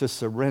to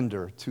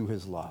surrender to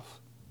His love.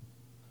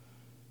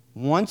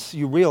 Once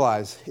you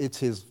realize it's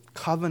His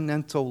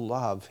covenantal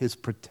love, His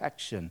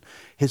protection,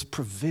 His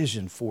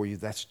provision for you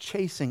that's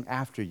chasing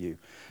after you,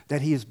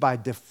 that He is by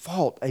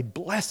default a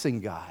blessing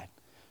God,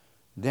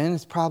 then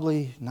it's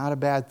probably not a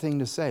bad thing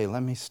to say,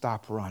 let me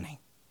stop running.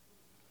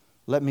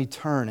 Let me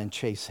turn and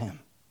chase Him.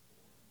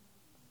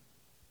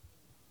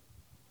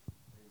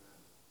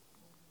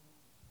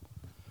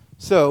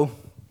 So,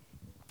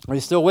 are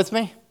you still with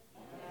me?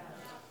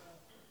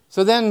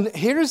 So then,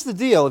 here's the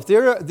deal.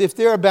 If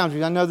there are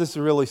boundaries, I know this is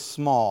really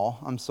small,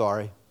 I'm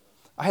sorry.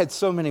 I had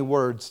so many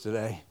words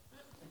today.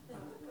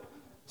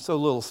 So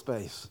little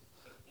space.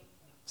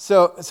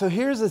 So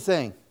here's the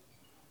thing.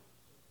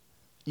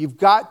 You've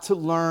got to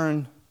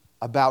learn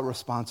about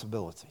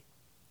responsibility.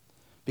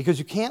 Because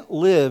you can't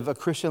live a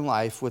Christian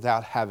life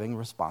without having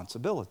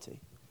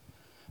responsibility.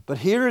 But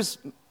here's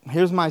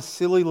my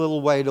silly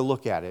little way to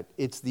look at it.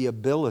 It's the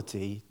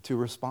ability to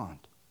respond.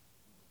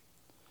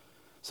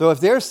 So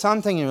if there's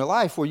something in your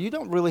life where you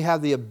don't really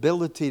have the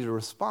ability to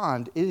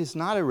respond, it is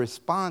not a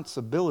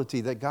responsibility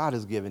that God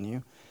has given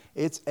you.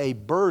 It's a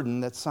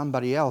burden that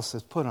somebody else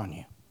has put on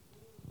you.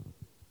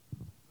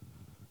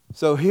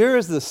 So here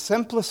is the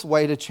simplest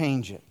way to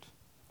change it.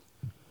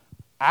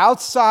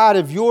 Outside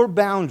of your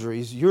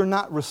boundaries, you're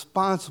not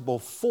responsible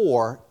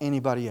for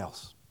anybody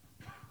else.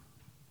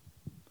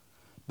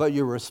 But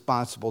you're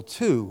responsible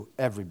to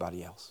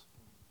everybody else.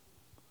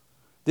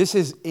 This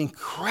is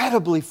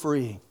incredibly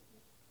freeing.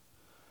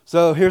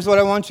 So here's what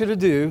I want you to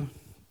do.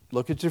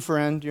 Look at your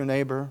friend, your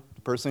neighbor,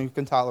 the person who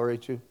can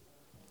tolerate you.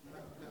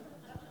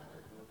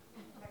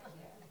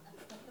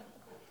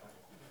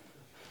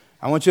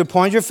 I want you to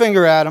point your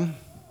finger at him.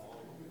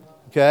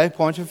 Okay,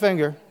 point your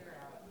finger.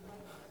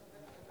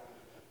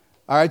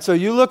 All right, so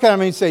you look at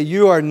him and you say,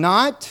 you are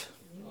not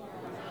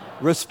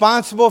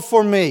responsible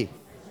for me,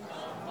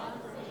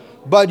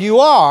 but you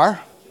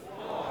are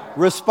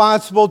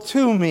responsible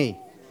to me.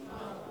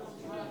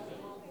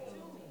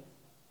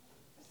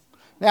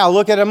 Now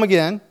look at him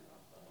again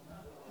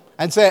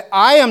and say,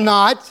 I am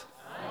not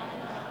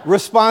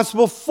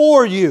responsible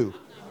for you,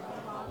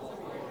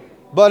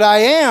 but I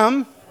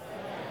am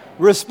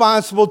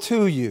responsible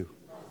to you.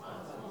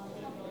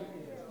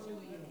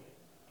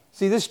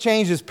 See, this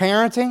changes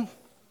parenting.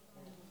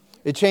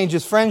 It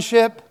changes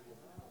friendship.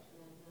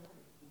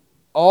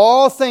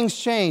 All things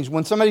change.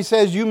 When somebody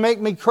says, you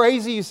make me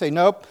crazy, you say,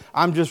 nope,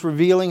 I'm just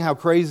revealing how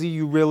crazy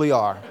you really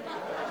are.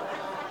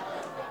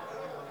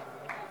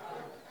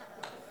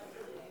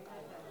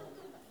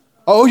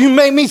 Oh, you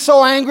make me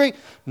so angry.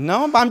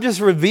 No, I'm just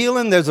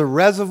revealing there's a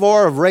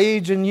reservoir of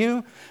rage in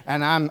you,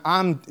 and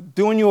I'm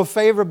doing you a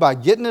favor by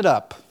getting it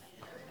up.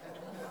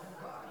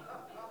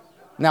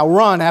 Now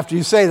run after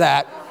you say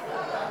that.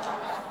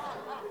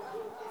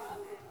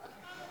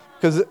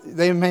 Because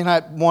they may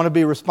not want to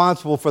be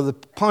responsible for the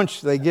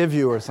punch they give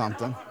you or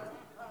something.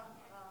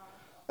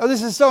 Oh,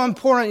 this is so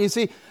important.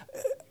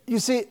 You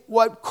see,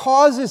 what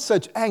causes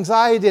such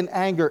anxiety and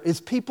anger is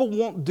people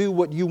won't do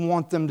what you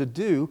want them to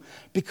do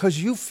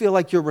because you feel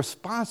like you're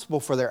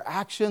responsible for their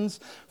actions,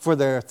 for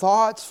their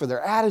thoughts, for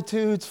their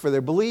attitudes, for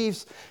their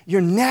beliefs.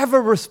 You're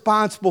never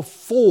responsible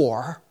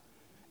for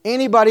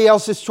anybody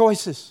else's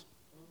choices.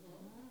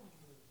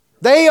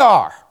 They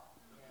are.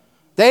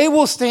 They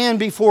will stand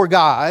before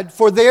God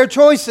for their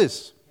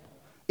choices,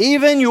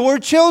 even your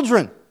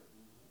children.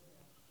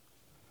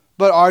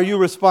 But are you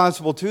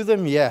responsible to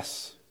them?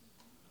 Yes.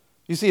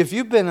 You see, if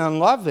you've been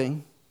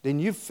unloving, then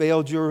you've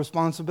failed your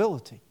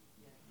responsibility.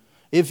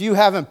 If you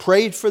haven't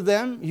prayed for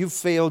them, you've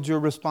failed your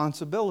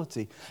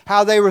responsibility.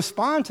 How they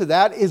respond to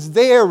that is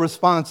their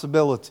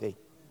responsibility.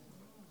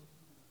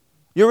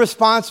 You're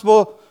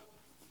responsible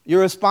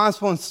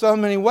in so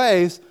many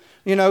ways,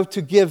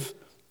 to give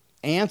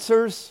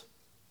answers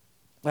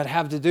that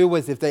have to do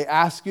with if they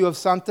ask you of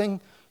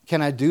something,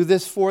 can I do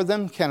this for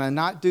them? Can I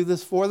not do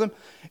this for them?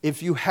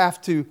 If you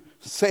have to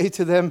say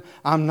to them,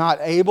 I'm not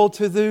able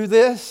to do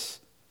this,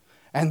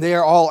 and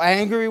they're all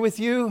angry with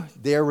you,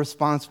 they're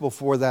responsible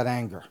for that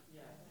anger.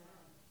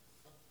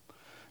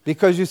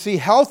 Because you see,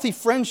 healthy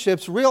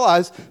friendships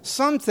realize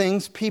some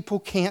things people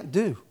can't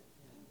do.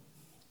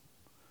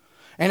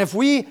 And if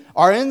we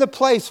are in the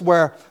place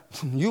where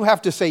you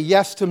have to say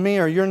yes to me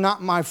or you're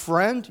not my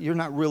friend, you're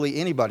not really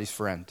anybody's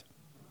friend.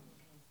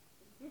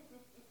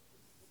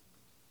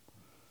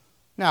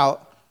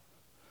 Now,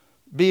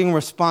 being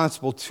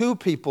responsible to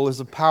people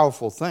is a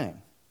powerful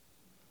thing,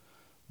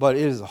 but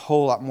it is a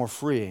whole lot more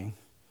freeing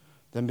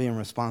than being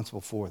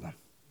responsible for them.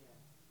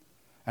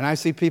 And I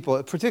see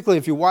people, particularly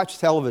if you watch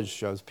television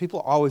shows, people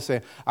always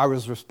say, I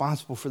was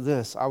responsible for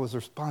this, I was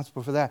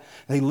responsible for that.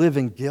 They live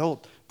in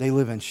guilt, they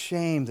live in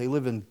shame, they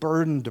live in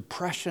burden,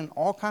 depression,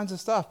 all kinds of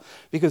stuff.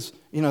 Because,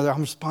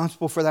 I'm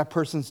responsible for that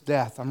person's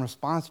death. I'm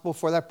responsible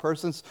for that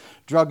person's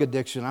drug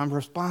addiction. I'm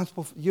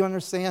responsible for, you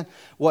understand?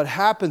 What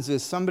happens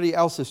is somebody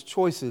else's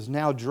choices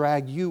now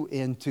drag you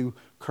into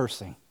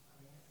cursing.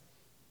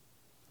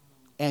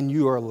 And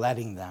you are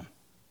letting them.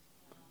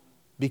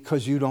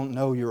 Because you don't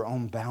know your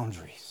own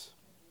boundaries.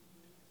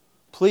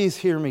 Please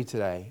hear me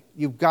today.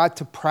 You've got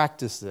to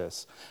practice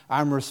this.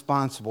 I'm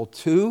responsible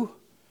to,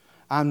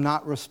 I'm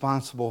not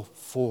responsible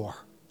for.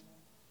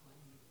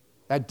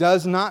 That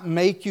does not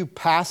make you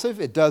passive.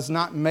 It does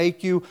not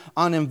make you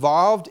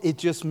uninvolved. It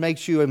just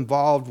makes you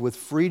involved with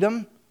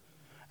freedom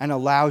and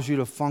allows you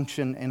to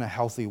function in a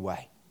healthy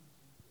way.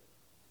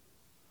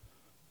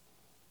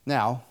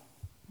 Now,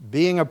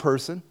 being a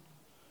person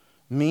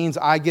means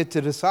I get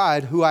to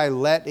decide who I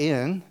let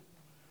in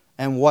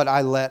and what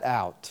I let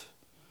out.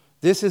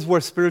 This is where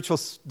spiritual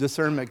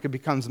discernment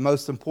becomes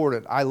most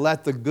important. I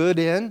let the good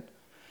in,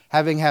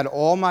 having had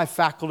all my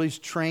faculties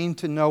trained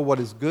to know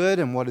what is good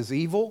and what is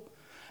evil.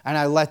 And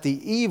I let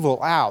the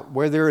evil out.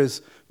 Where there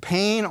is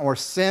pain or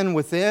sin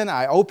within,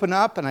 I open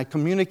up and I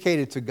communicate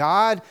it to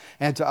God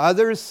and to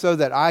others so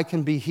that I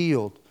can be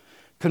healed.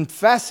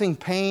 Confessing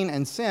pain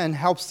and sin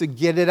helps to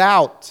get it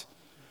out.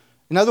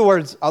 In other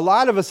words, a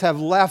lot of us have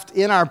left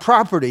in our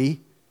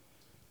property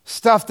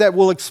stuff that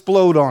will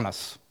explode on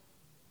us.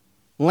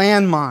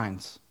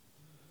 Landmines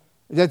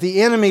that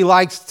the enemy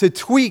likes to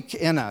tweak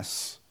in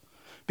us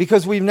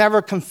because we've never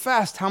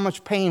confessed how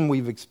much pain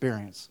we've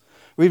experienced.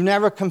 We've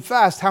never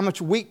confessed how much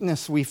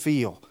weakness we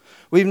feel.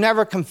 We've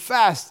never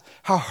confessed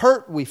how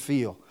hurt we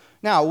feel.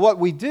 Now, what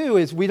we do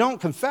is we don't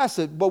confess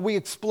it, but we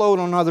explode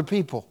on other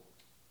people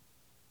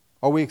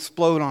or we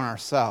explode on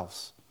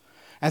ourselves.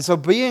 And so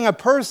being a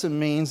person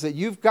means that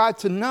you've got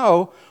to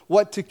know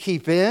what to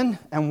keep in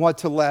and what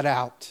to let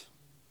out.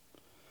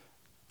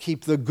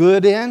 Keep the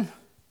good in.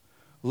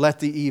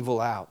 Let the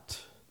evil out.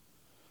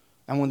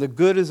 And when the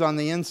good is on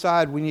the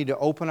inside, we need to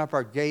open up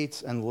our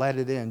gates and let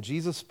it in.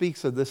 Jesus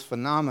speaks of this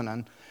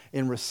phenomenon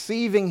in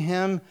receiving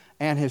him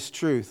and his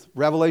truth.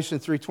 Revelation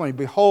 3:20,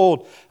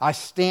 behold, I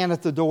stand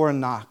at the door and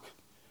knock.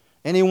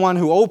 Anyone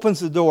who opens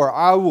the door,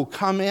 I will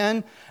come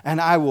in and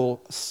I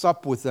will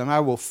sup with them. I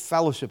will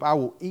fellowship. I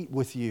will eat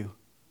with you.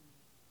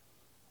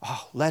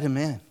 Oh, let him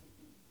in.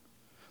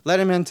 Let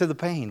him into the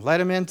pain. Let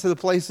him into the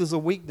places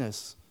of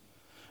weakness.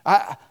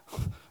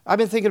 I've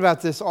been thinking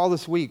about this all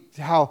this week,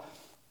 how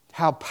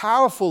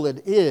powerful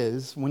it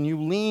is when you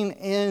lean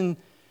in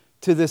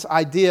to this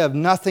idea of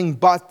nothing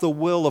but the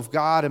will of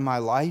God in my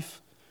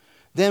life.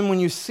 Then when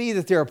you see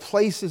that there are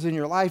places in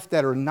your life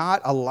that are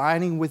not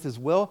aligning with his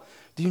will,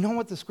 do you know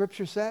what the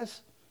scripture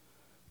says?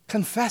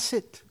 Confess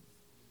it.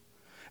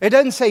 It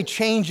doesn't say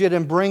change it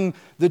and bring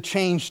the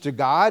change to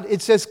God.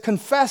 It says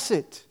confess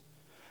it.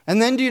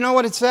 And then do you know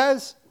what it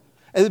says?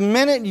 The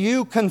minute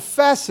you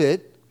confess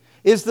it,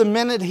 is the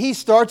minute he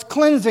starts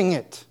cleansing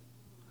it.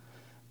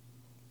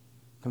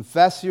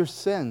 Confess your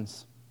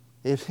sins.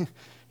 If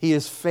he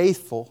is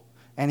faithful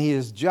and he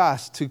is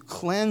just to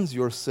cleanse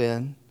your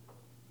sin.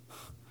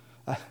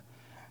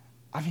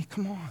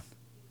 Come on.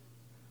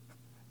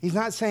 He's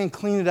not saying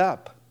clean it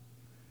up.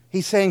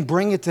 He's saying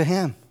bring it to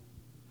him.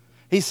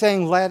 He's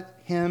saying let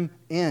him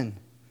in.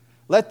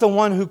 Let the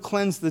one who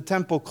cleansed the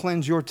temple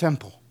cleanse your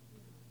temple.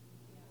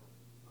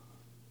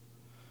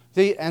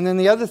 See, and then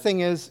the other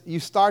thing is you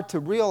start to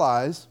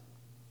realize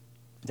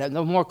that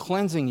the more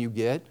cleansing you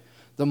get,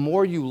 the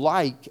more you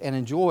like and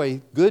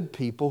enjoy good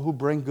people who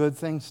bring good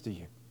things to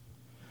you.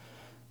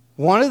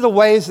 One of the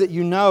ways that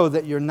you know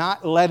that you're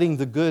not letting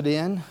the good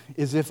in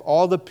is if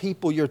all the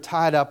people you're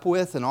tied up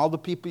with and all the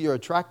people you're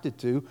attracted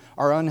to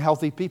are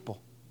unhealthy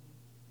people.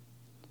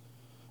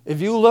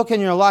 If you look in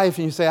your life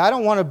and you say, I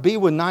don't want to be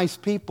with nice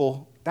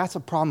people, that's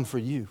a problem for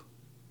you.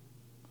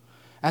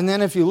 And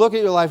then if you look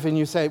at your life and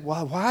you say,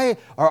 well, why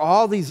are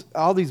all these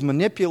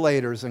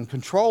manipulators and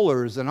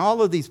controllers and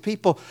all of these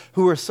people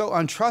who are so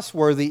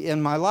untrustworthy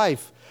in my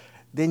life?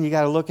 Then you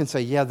got to look and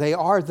say, yeah, they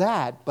are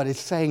that, but it's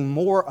saying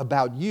more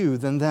about you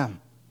than them.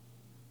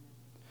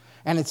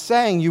 And it's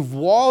saying you've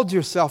walled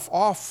yourself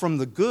off from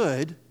the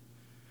good,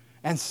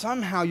 and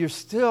somehow you're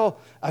still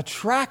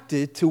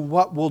attracted to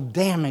what will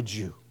damage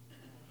you.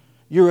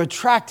 You're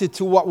attracted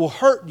to what will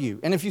hurt you.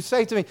 And if you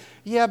say to me,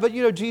 yeah, but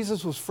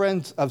Jesus was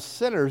friends of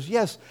sinners.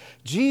 Yes,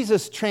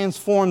 Jesus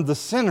transformed the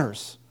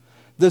sinners.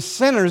 The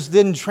sinners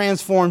didn't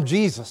transform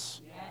Jesus.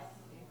 Yes.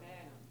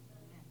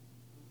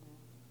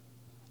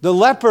 The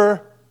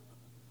leper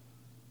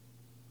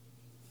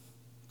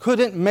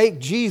couldn't make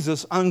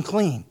Jesus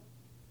unclean.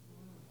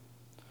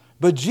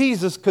 But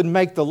Jesus could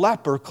make the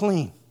leper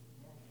clean.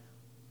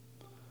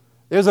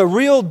 There's a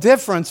real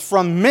difference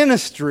from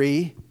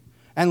ministry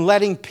and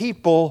letting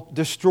people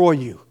destroy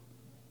you.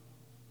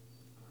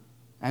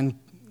 And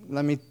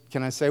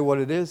can I say what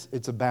it is?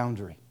 It's a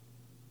boundary.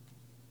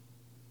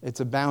 It's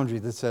a boundary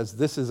that says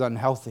this is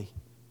unhealthy.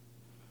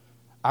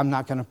 I'm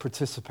not going to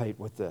participate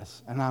with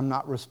this, and I'm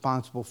not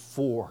responsible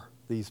for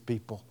these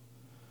people.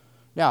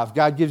 Now, if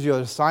God gives you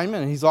an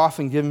assignment, and He's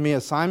often given me an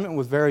assignment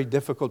with very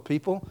difficult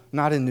people,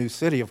 not in New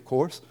City, of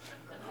course.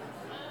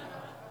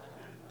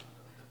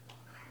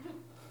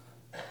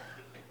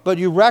 But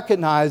you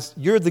recognize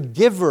you're the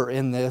giver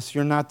in this,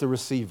 you're not the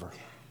receiver.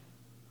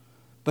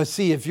 But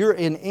see, if you're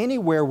in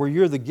anywhere where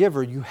you're the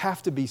giver, you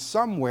have to be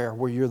somewhere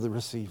where you're the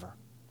receiver.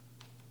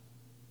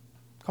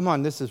 Come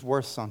on, this is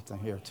worth something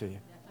here to you.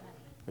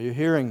 Are you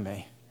hearing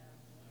me?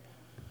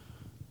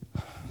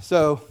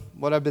 So,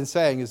 what I've been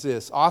saying is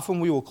this. Often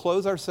we will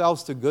close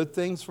ourselves to good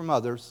things from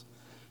others,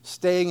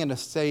 staying in a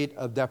state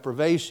of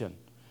deprivation.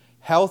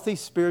 Healthy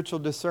spiritual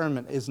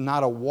discernment is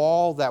not a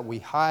wall that we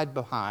hide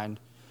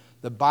behind.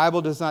 The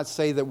Bible does not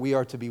say that we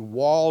are to be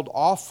walled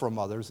off from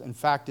others. In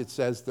fact, it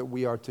says that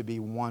we are to be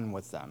one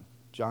with them.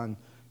 John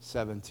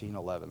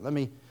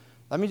 17:11.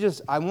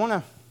 I want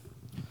to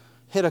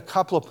hit a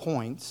couple of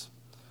points.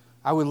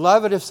 I would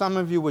love it if some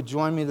of you would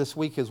join me this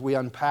week as we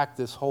unpack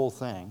this whole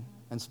thing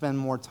and spend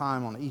more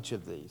time on each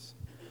of these.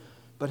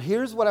 But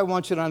here's what I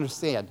want you to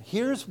understand.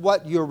 Here's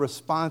what you're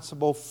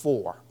responsible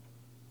for.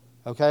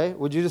 Okay?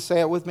 Would you just say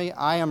it with me?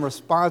 I am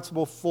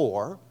responsible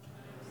for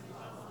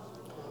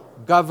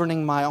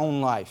governing my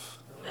own life.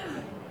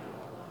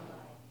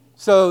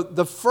 So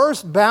the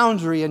first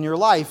boundary in your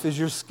life is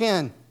your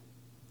skin.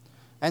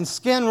 And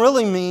skin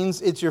really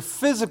means it's your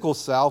physical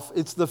self.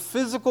 It's the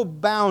physical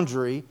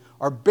boundary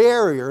or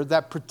barrier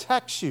that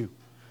protects you.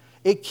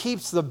 It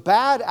keeps the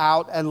bad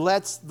out and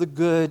lets the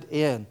good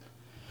in.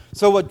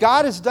 So what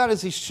God has done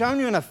is He's shown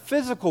you in a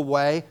physical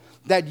way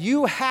that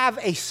you have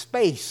a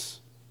space.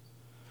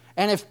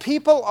 And if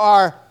people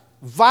are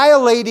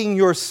violating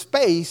your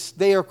space,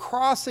 they are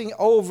crossing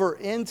over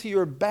into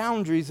your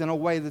boundaries in a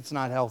way that's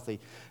not healthy.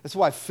 That's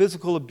why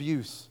physical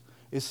abuse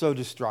is so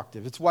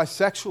destructive. It's why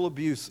sexual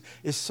abuse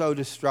is so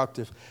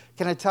destructive.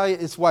 Can I tell you,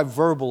 it's why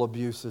verbal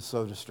abuse is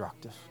so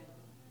destructive.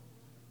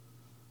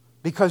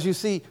 Because you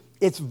see,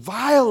 it's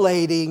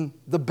violating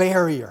the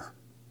barrier.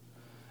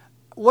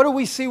 What do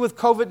we see with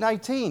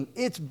COVID-19?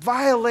 It's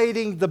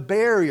violating the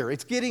barrier.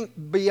 It's getting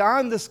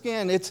beyond the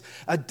skin. It's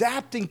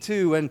adapting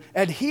to and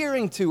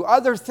adhering to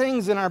other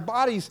things in our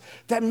bodies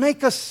that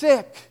make us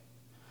sick.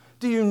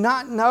 Do you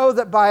not know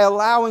that by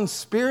allowing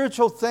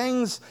spiritual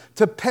things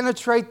to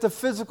penetrate the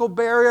physical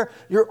barrier,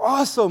 you're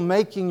also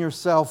making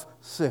yourself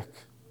sick?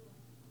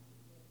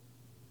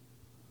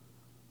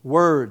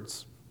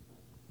 Words.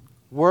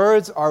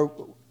 Words are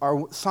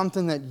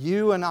something that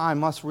you and I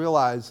must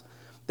realize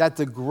that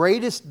the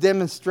greatest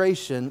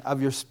demonstration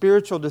of your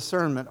spiritual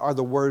discernment are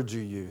the words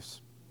you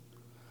use.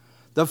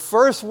 The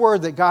first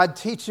word that God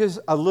teaches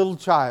a little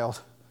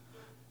child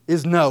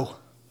is no.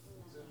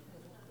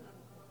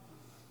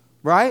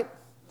 Right?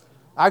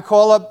 I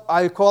call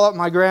up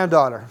my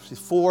granddaughter. She's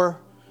 4.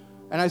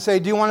 And I say,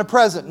 do you want a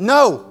present?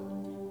 No.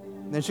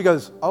 And then she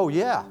goes, oh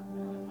yeah.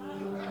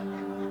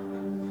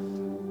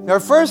 Her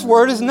first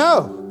word is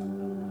no.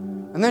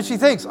 And then she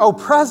thinks, oh,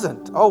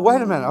 present. Oh,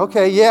 wait a minute.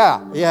 Okay,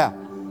 yeah.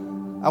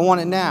 I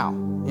want it now,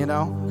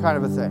 kind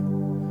of a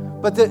thing.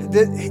 But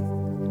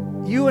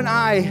you and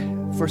I,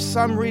 for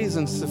some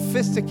reason,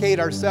 sophisticate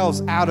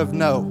ourselves out of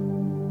no.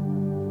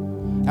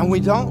 And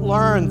we don't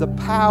learn the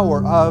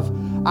power of,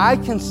 I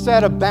can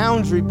set a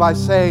boundary by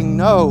saying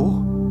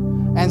no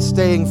and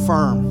staying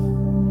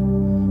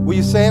firm. Will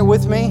you say it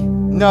with me?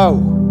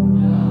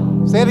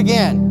 No. Say it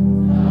again.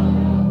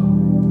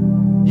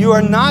 No. You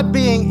are not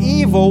being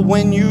evil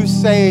when you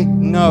say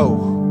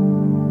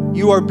no.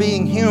 You are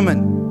being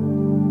human.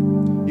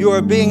 You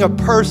are being a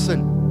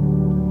person.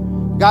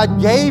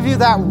 God gave you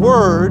that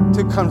word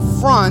to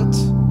confront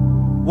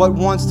what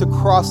wants to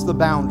cross the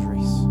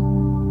boundaries.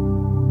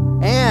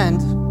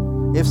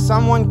 And if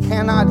someone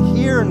cannot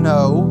hear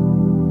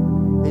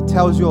no, it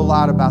tells you a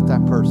lot about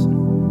that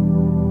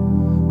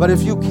person. But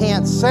if you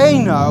can't say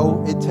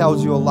no, it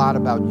tells you a lot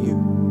about you.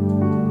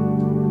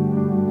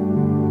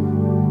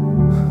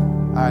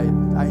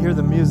 I hear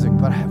the music,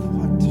 but I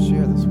want to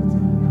share this with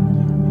you.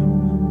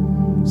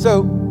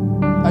 So,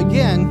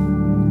 again,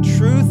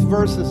 truth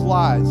versus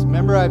lies.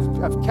 Remember,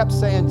 I've kept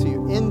saying to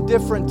you,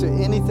 indifferent to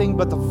anything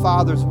but the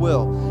Father's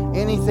will,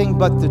 anything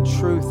but the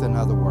truth, in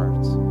other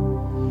words.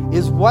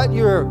 Is what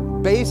you're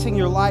basing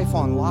your life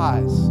on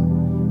lies.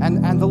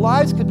 And the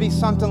lies could be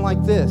something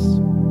like this.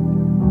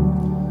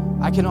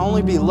 I can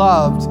only be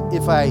loved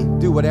if I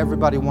do what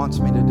everybody wants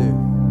me to do.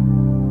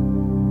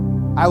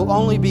 I will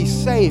only be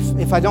safe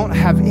if I don't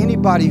have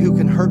anybody who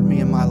can hurt me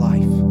in my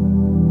life.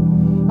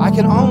 I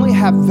can only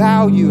have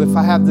value if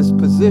I have this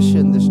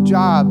position, this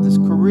job, this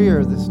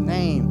career, this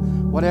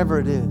name, whatever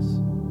it is.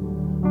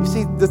 You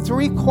see, the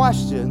three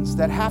questions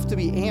that have to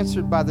be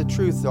answered by the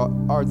truth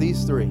are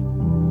these three.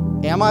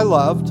 Am I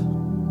loved?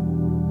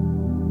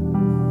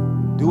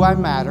 Do I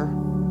matter?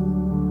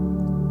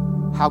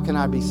 How can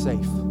I be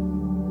safe?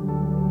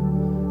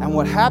 And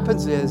what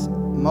happens is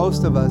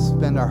most of us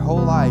spend our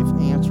whole life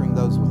answering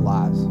those with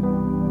lies.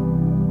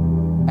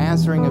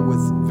 Answering it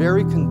with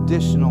very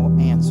conditional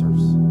answers.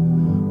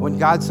 When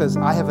God says,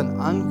 I have an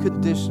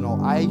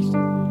unconditional, I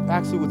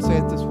actually would say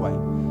it this way.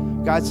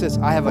 God says,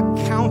 I have a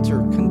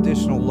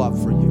counter-conditional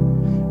love for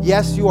you.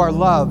 Yes, you are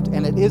loved,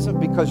 and it isn't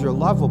because you're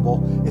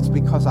lovable, it's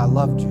because I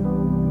loved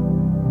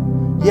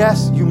you.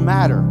 Yes, you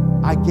matter.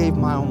 I gave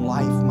my own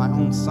life, my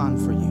own son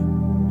for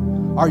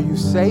you. Are you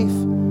safe?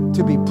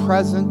 To be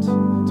present,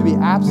 to be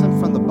absent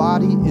from the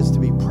body is to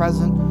be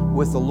present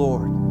with the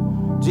Lord.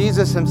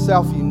 Jesus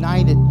himself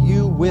united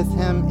you with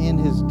him in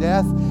his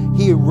death.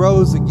 He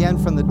arose again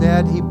from the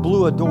dead. He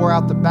blew a door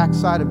out the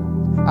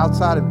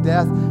outside of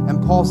death.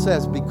 And Paul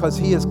says, because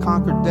he has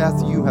conquered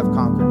death, you have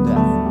conquered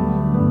death.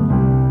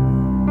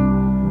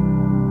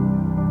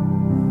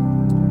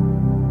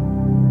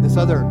 This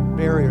other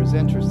barrier is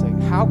interesting.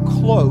 How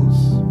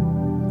close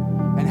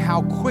and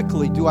how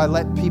quickly do I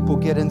let people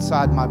get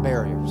inside my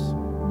barriers?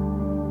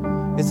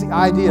 It's the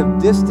idea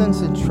of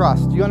distance and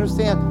trust. Do you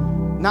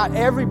understand? Not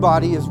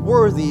everybody is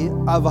worthy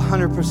of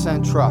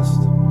 100%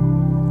 trust.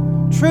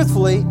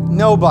 Truthfully,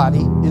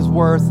 nobody is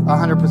worth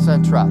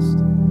 100% trust.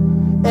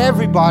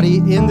 Everybody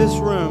in this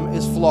room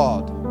is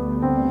flawed.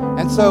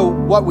 And so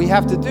what we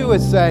have to do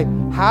is say,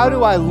 how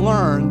do I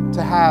learn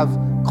to have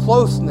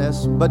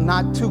closeness but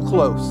not too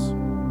close?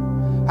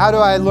 How do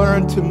I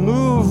learn to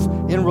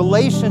move in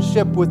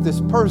relationship with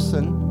this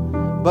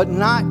person but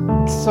not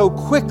so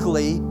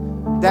quickly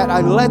that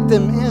I let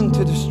them in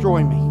to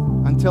destroy me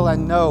until I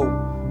know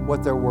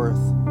what they're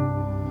worth?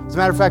 As a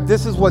matter of fact,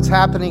 this is what's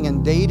happening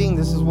in dating.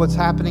 This is what's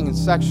happening in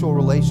sexual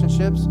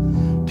relationships.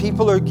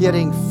 People are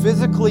getting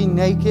physically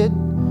naked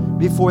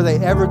before they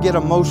ever get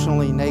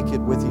emotionally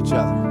naked with each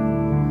other.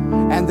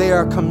 And they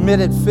are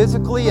committed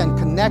physically and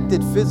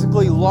connected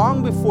physically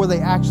long before they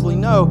actually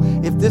know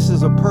if this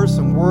is a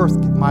person worth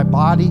my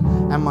body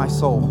and my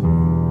soul.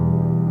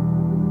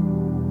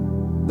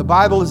 The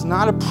Bible is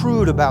not a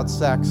prude about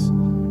sex.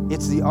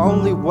 It's the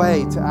only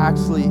way to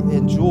actually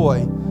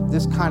enjoy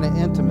this kind of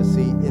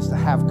intimacy is to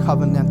have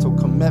covenantal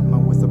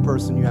commitment with the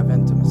person you have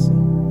intimacy.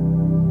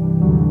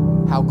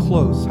 How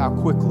close, how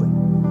quickly.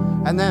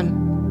 And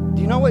then,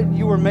 do you know what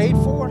you were made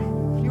for?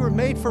 You were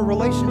made for a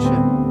relationship.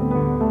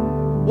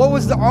 What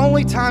was the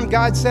only time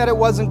God said it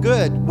wasn't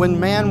good? When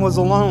man was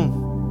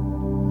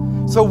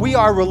alone. So we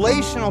are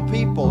relational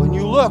people. And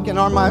you look, and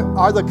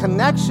are the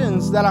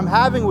connections that I'm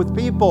having with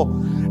people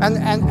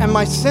and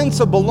my sense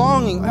of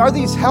belonging, are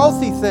these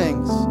healthy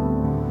things?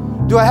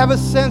 Do I have a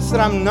sense that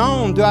I'm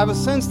known? Do I have a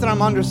sense that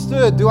I'm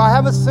understood? Do I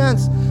have a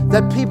sense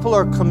that people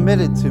are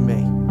committed to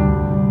me?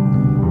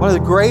 One of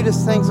the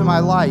greatest things in my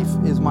life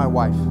is my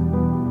wife.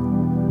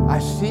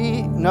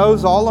 She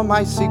knows all of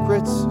my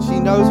secrets. She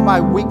knows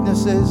my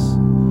weaknesses.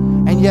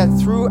 And yet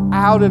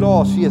throughout it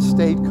all, she has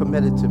stayed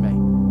committed to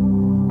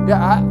me.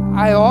 Yeah,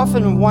 I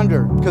often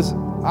wonder, because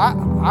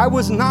I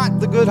was not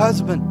the good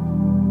husband.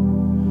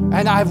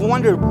 And I've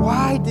wondered,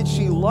 why did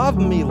she love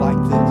me like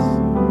this?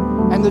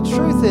 And the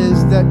truth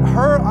is that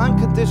her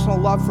unconditional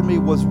love for me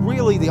was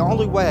really the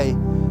only way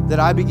that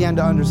I began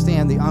to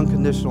understand the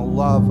unconditional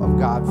love of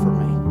God for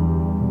me.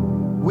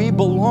 We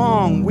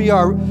belong. We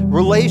are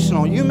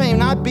relational. You may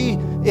not be,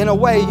 in a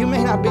way, you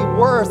may not be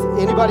worth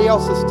anybody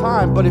else's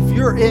time, but if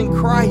you're in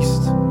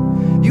Christ,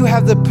 you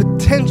have the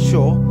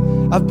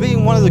potential of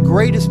being one of the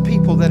greatest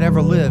people that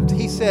ever lived.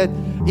 He said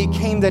he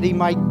came that you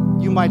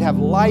might have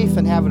life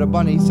and have it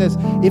abundant. He says,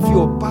 if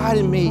you abide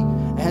in me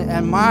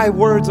and my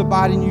words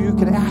abide in you, you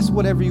can ask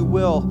whatever you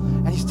will.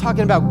 And he's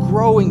talking about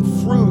growing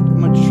fruit,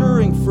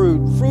 maturing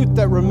fruit, fruit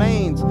that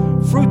remains,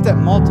 fruit that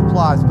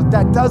multiplies. But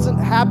that doesn't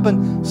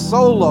happen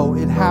solo.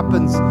 It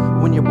happens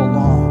when you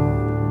belong.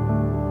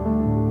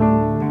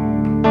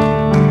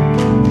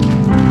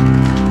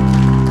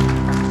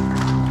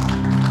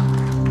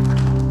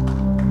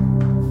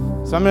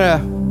 So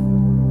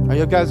are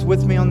you guys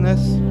with me on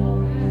this?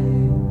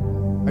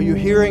 Are you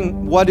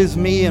hearing what is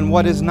me and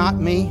what is not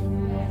me?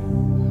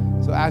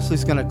 So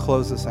Ashley's going to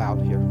close us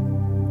out here.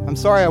 I'm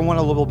sorry I went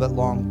a little bit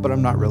long, but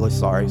I'm not really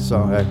sorry.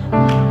 So.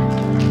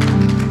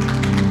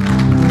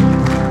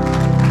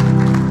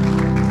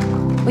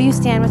 Will you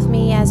stand with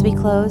me as we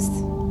close?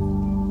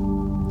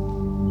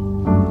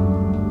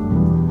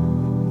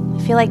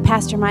 I feel like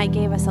Pastor Mike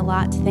gave us a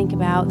lot to think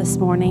about this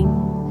morning.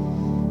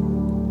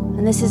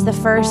 And this is the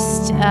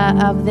first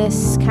of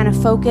this kind of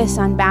focus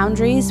on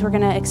boundaries. We're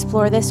going to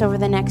explore this over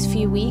the next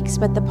few weeks.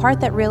 But the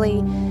part that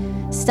really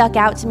stuck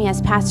out to me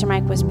as Pastor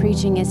Mike was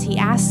preaching is he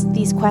asked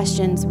these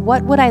questions.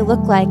 What would I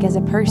look like as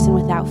a person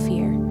without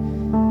fear?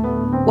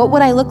 What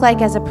would I look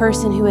like as a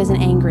person who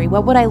isn't angry?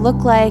 What would I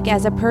look like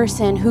as a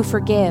person who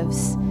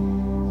forgives?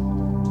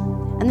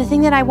 And the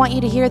thing that I want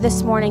you to hear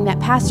this morning that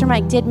Pastor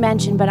Mike did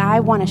mention, but I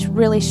want to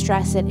really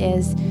stress it,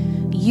 is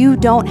you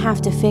don't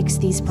have to fix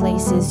these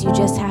places. You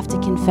just have to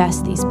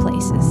confess these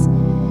places.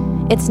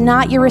 It's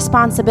not your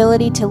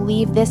responsibility to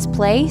leave this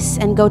place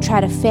and go try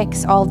to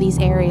fix all these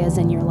areas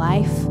in your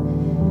life,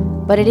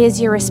 but it is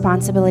your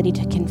responsibility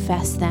to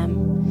confess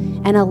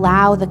them and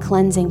allow the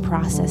cleansing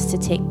process to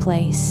take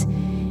place.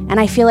 And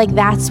I feel like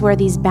that's where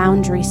these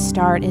boundaries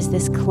start, is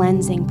this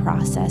cleansing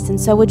process. And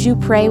so would you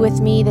pray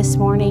with me this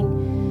morning?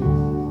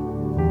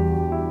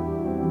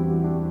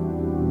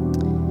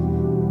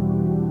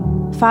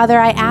 Father,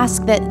 I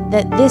ask that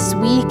this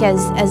week,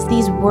 as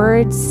these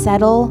words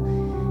settle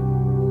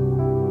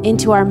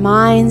into our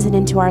minds and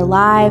into our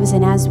lives,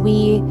 and as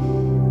we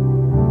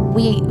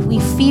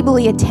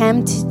feebly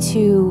attempt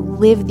to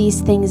live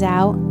these things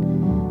out,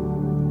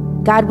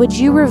 God, would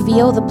you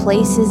reveal the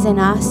places in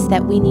us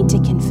that we need to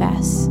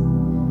confess?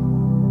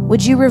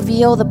 Would you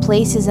reveal the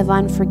places of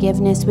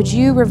unforgiveness? Would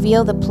you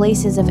reveal the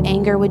places of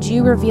anger? Would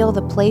you reveal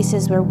the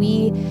places where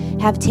we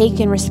have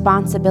taken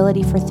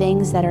responsibility for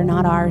things that are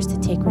not ours to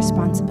take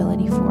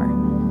responsibility for?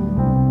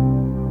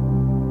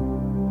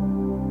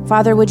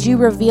 Father, would you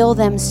reveal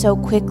them so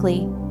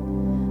quickly?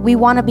 We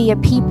want to be a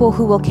people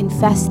who will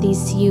confess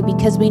these to you,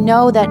 because we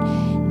know that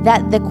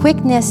the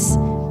quickness,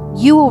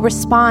 you will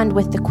respond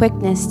with the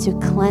quickness to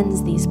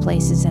cleanse these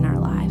places in our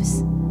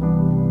lives.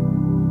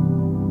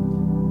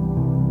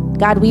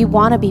 God, we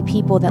want to be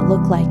people that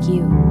look like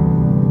you.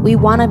 We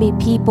want to be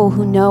people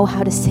who know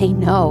how to say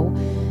no.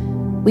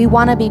 We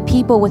want to be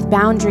people with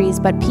boundaries,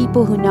 but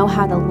people who know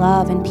how to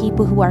love and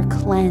people who are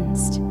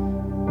cleansed.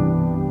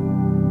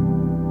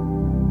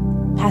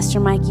 Pastor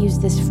Mike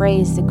used this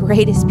phrase, the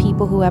greatest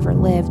people who ever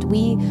lived.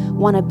 We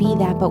want to be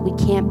that, but we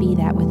can't be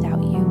that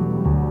without you.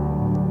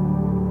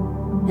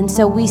 And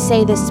so we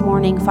say this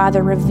morning,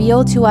 Father,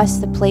 reveal to us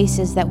the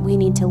places that we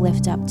need to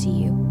lift up to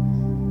you,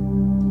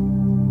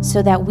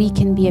 so that we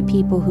can be a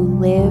people who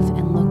live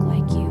and look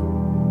like you.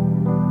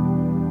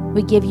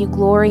 We give you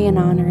glory and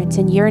honor. It's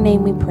in your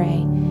name we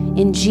pray.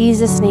 In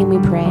Jesus' name we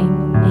pray.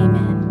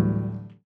 Amen.